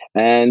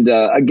 And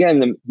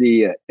again,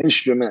 the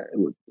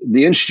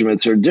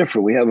instruments are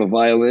different. We have a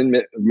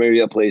violin.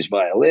 Maria plays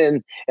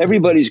violin.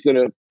 Everybody's going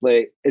to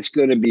play. It's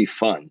going to be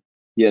fun.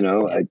 You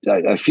know,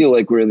 I feel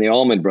like we're in the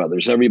Allman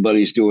Brothers.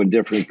 Everybody's doing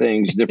different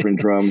things, different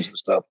drums and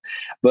stuff.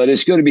 But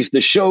it's going to be,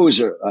 the shows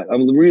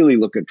I'm really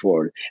looking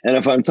forward. And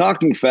if I'm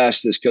talking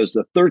fast, it's because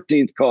the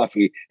 13th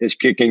coffee is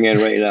kicking in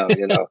right now,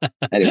 you know.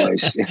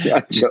 Anyways,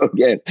 so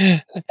again.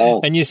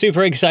 And you're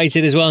super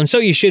excited as well. And so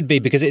you should be,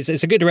 because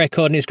it's a good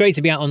record and it's great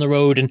to be out on the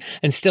road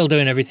and still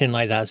doing everything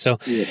like that. So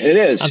yeah, it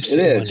is.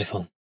 Absolutely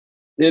wonderful.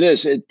 It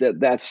is.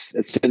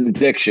 It's an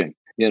addiction.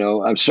 You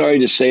know, I'm sorry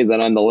to say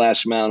that I'm the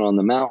last man on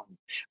the mountain.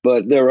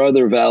 But there are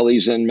other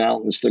valleys and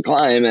mountains to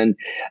climb, and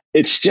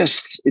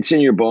it's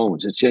in your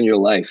bones. It's in your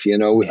life. You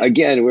know,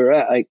 again,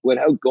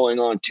 without going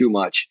on too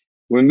much,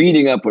 we're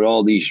meeting up with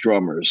all these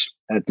drummers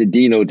at the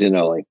Dino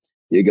Dinelli.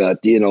 You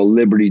got, you know,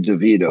 Liberty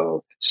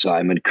DeVito,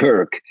 Simon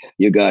Kirk.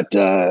 You got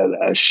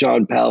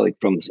Sean Palick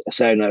from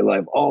Saturday Night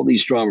Live. All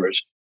these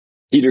drummers,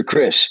 Peter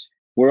Criss.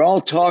 We're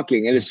all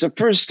talking, and it's the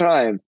first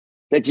time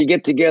that you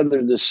get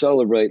together to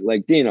celebrate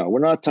like Dino. We're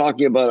not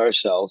talking about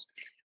ourselves,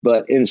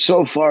 but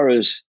insofar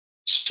as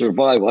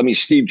survival. I mean,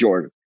 Steve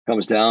Jordan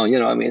comes down, you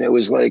know, I mean, it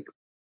was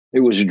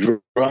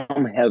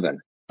drum heaven.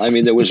 I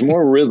mean, there was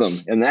more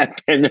rhythm in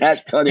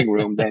that cutting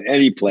room than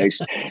any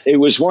place. It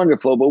was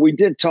wonderful. But we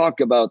did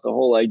talk about the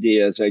whole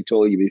idea, as I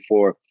told you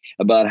before,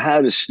 about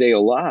how to stay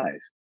alive.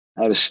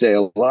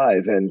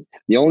 And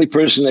the only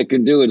person that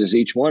can do it is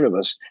each one of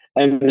us.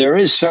 And there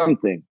is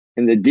something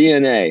in the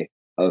DNA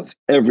of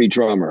every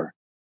drummer.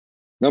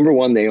 Number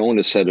one, they own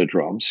a set of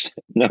drums.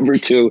 Number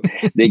two,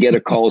 they get a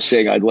call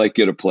saying, I'd like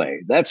you to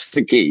play. That's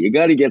the key. You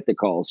got to get the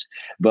calls.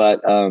 But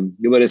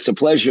it's a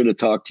pleasure to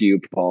talk to you,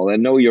 Paul. I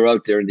know you're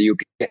out there in the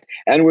UK.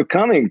 And we're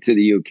coming to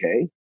the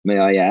UK, may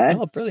I add,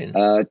 brilliant.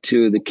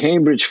 To the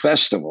Cambridge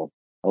Festival,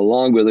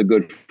 along with a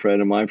good friend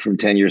of mine from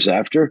 10 Years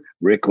After,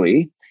 Rick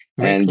Lee.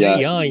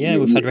 Lee,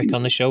 we've had Rick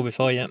on the show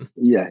before, yeah.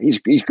 Yeah, he's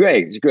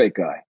great. He's a great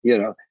guy, you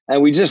know.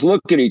 And we just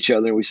look at each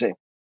other and we say,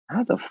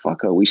 how the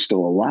fuck are we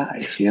still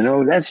alive? You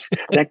know, that's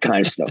that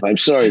kind of stuff. I'm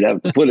sorry to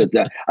have to put it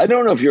that. I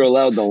don't know if you're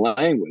allowed the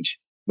language,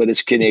 but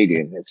it's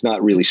Canadian. It's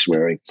not really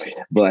swearing.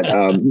 But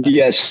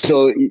yes,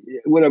 so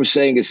what I'm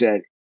saying is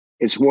that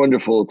it's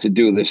wonderful to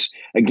do this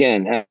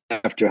again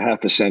after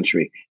half a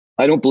century.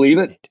 I don't believe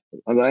it.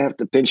 I have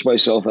to pinch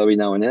myself every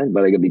now and then,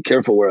 but I got to be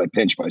careful where I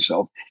pinch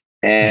myself.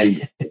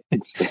 And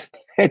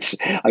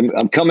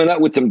I'm coming up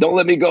with them. Don't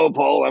let me go,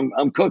 Paul.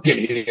 I'm cooking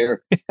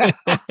here.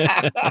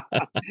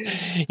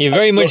 You're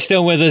very much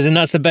still with us, and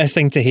that's the best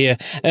thing to hear.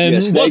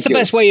 Yes, what's the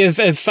best way of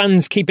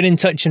fans keeping in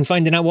touch and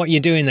finding out what you're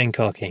doing then,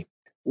 Corky?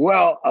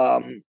 Well,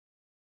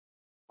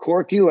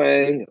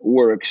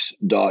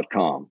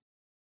 CorkyLangWorks.com.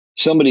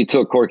 Somebody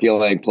took Corky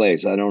Laing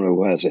Plays. I don't know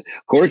who has it.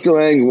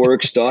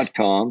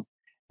 CorkyLangWorks.com.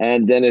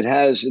 And then it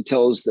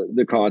tells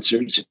the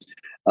concerts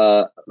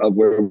of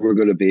where we're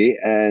going to be.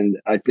 And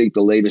I think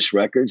the latest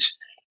records.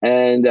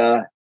 And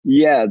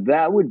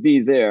that would be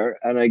there.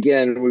 And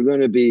again, we're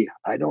going to be,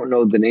 I don't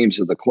know the names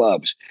of the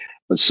clubs,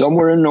 but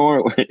somewhere in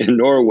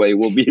Norway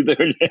we'll be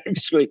there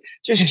next week.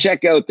 Just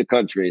check out the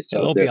country.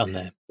 It'll be on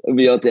there. It'll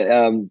be out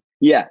there.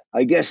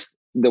 I guess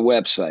the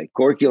website,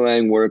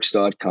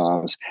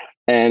 CorkyLangWorks.com.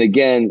 And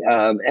again,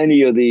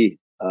 any of the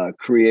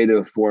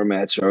creative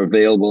formats are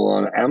available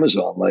on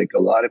Amazon, like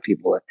a lot of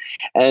people.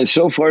 And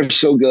so far,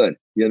 so good,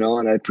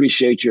 and I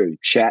appreciate your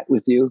chat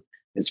with you.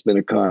 It's been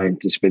a kind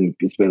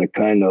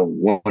of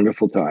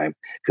wonderful time,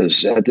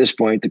 because at this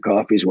point, the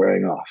coffee's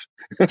wearing off.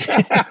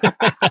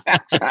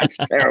 That's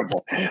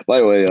terrible. By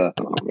the way,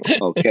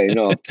 okay,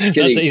 no,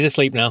 he's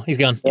asleep now. He's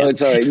gone. Oh,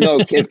 it's all right. No,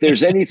 if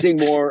there's anything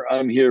more,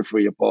 I'm here for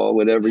you, Paul.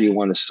 Whatever you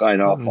want to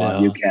sign off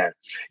on, you can.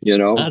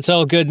 That's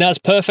all good. That's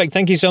perfect.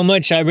 Thank you so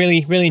much. I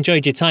really, really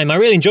enjoyed your time. I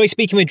really enjoy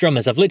speaking with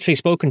drummers. I've literally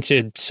spoken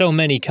to so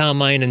many,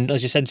 Carmine, and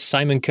as you said,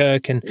 Simon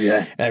Kirk and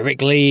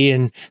Rick Lee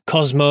and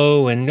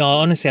Cosmo, and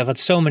honestly, I've had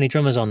so many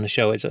drummers on the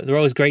show. They're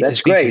always great to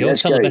speak to. They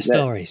always tell the best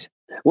stories.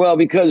 Well,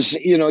 because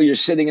you're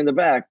sitting in the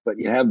back, but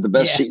you have the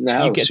best seat in the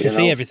house. You get to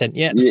see everything.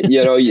 Yeah,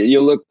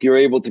 you're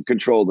able to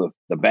control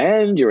the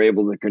band. You're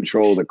able to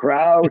control the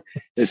crowd.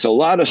 It's a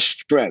lot of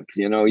strength.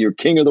 You're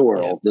king of the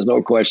world. There's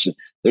no question.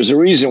 There's a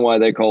reason why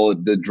they call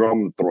it the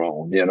drum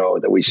throne.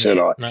 That we sit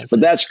on.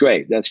 That's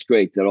great. That's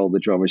great that all the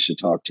drummers should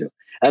talk to.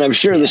 And I'm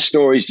sure the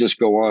stories just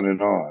go on and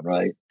on,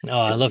 right? Oh,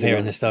 I love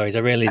hearing the stories.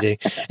 I really do.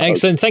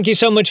 Excellent. Thank you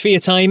so much for your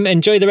time.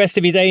 Enjoy the rest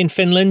of your day in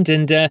Finland.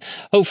 And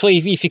hopefully,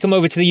 if you come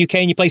over to the UK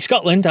and you play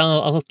Scotland,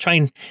 I'll try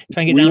and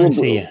get down and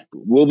see you.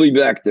 We'll be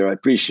back there. I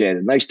appreciate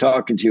it. Nice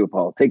talking to you,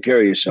 Paul. Take care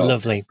of yourself.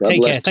 Lovely.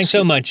 Take care. Thanks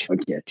so much.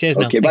 Okay. Cheers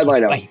now. Okay, bye-bye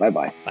now. Bye.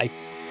 Bye-bye. Bye.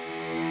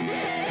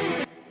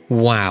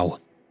 Wow.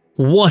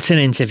 What an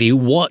interview.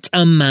 What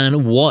a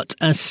man. What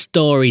a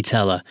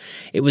storyteller.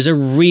 It was a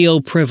real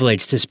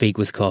privilege to speak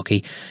with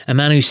Corky, a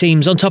man who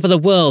seems on top of the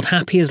world,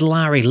 happy as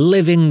Larry,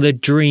 living the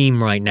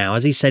dream right now.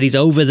 As he said, he's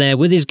over there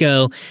with his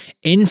girl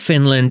in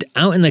Finland,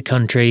 out in the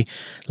country,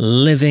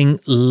 living,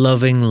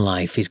 loving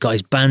life. He's got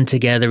his band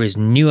together, his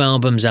new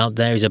album's out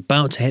there, he's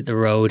about to hit the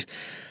road.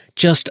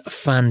 Just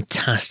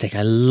fantastic.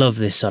 I love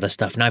this sort of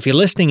stuff. Now, if you're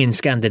listening in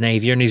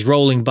Scandinavia and he's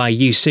rolling by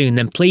you soon,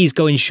 then please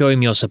go and show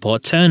him your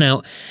support. Turn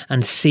out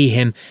and see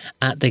him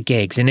at the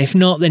gigs. And if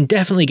not, then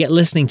definitely get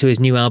listening to his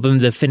new album,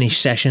 The Finished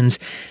Sessions,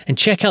 and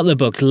check out the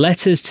book,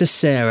 Letters to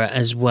Sarah,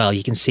 as well.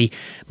 You can see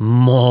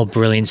more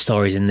brilliant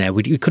stories in there.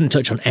 We couldn't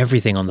touch on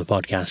everything on the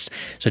podcast,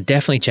 so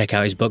definitely check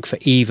out his book for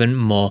even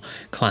more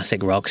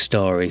classic rock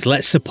stories.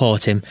 Let's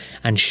support him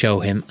and show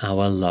him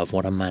our love.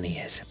 What a man he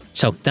is.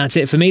 So that's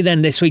it for me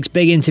then, this week's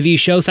big interview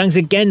show. Thanks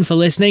again for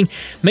listening.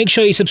 Make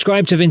sure you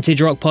subscribe to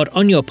Vintage Rock Pod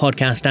on your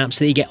podcast app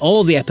so that you get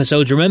all the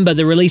episodes. Remember,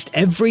 they're released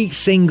every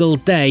single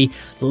day.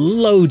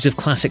 Loads of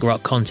classic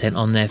rock content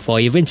on there for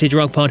you. Vintage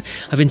Rock Pod,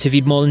 I've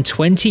interviewed more than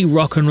 20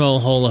 Rock and Roll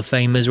Hall of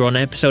Famers. We're on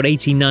episode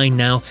 89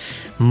 now.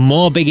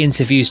 More big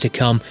interviews to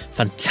come.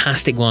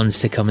 Fantastic ones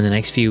to come in the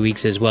next few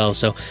weeks as well.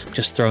 So I'm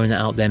just throwing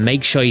that out there.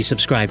 Make sure you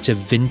subscribe to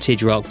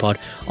Vintage Rock Pod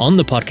on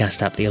the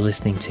podcast app that you're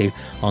listening to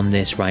on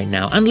this right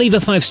now. And leave a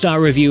 5-star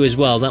review as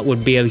well. That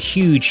would be a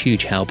huge,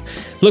 huge help.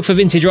 Look for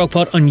Vintage Rock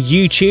Pod on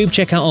YouTube.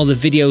 Check out all the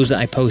videos that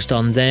I post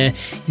on there.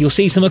 You'll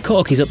see some of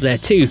Corky's up there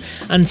too.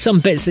 And some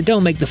bits that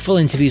don't make the full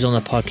interviews on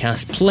the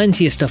podcast.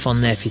 Plenty of stuff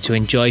on there for you to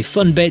enjoy.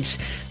 Fun bits.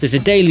 There's a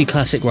daily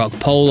classic rock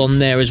poll on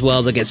there as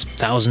well that gets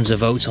thousands of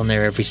votes on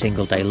there every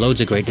single day.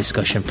 Loads of great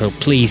discussion. But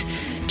please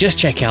just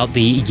check out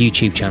the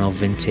YouTube channel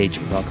Vintage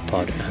Rock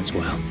Pod as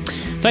well.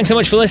 Thanks so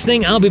much for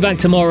listening. I'll be back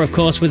tomorrow, of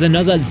course, with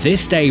another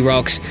This Day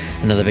Rocks,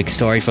 another big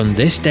story from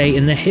this day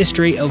in the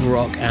history of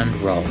rock and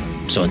roll.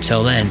 So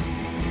until then,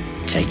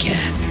 take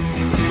care.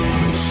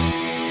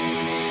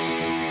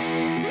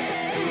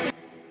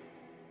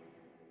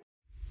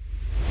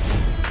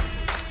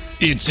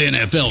 It's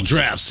NFL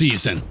draft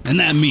season, and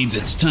that means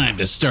it's time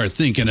to start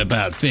thinking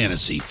about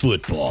fantasy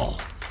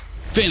football.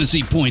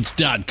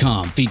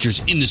 FantasyPoints.com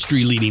features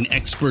industry-leading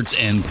experts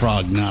and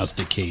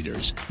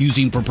prognosticators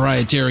using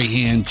proprietary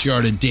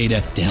hand-charted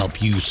data to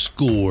help you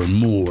score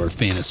more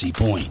fantasy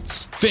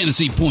points.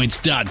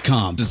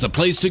 FantasyPoints.com is the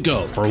place to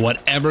go for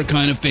whatever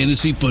kind of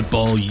fantasy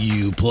football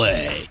you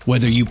play.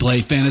 Whether you play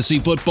fantasy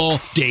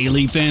football,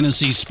 daily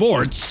fantasy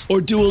sports,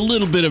 or do a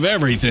little bit of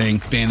everything,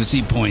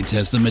 Fantasy Points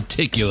has the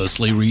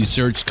meticulously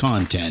researched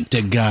content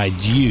to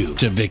guide you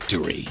to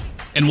victory.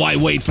 And why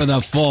wait for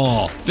the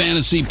fall?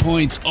 Fantasy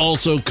Points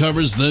also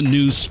covers the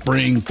new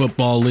spring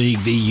football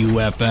league, the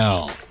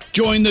UFL.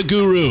 Join the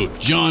guru,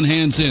 John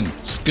Hansen,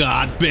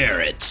 Scott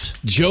Barrett,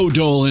 Joe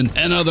Dolan,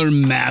 and other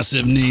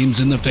massive names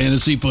in the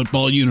fantasy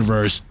football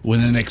universe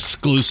with an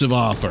exclusive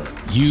offer.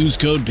 Use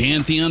code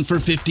Pantheon for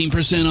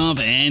 15% off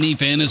any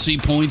Fantasy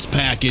Points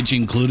package,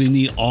 including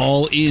the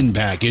all-in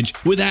package,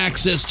 with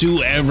access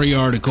to every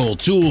article,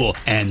 tool,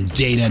 and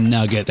data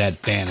nugget that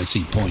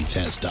Fantasy Points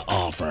has to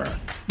offer.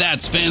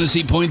 That's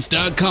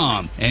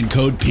FantasyPoints.com and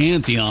code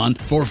Pantheon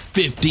for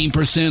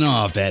 15%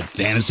 off at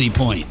Fantasy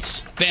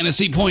Points.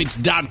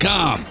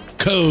 FantasyPoints.com,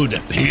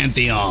 code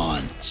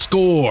Pantheon.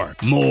 Score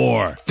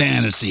more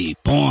fantasy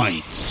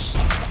points.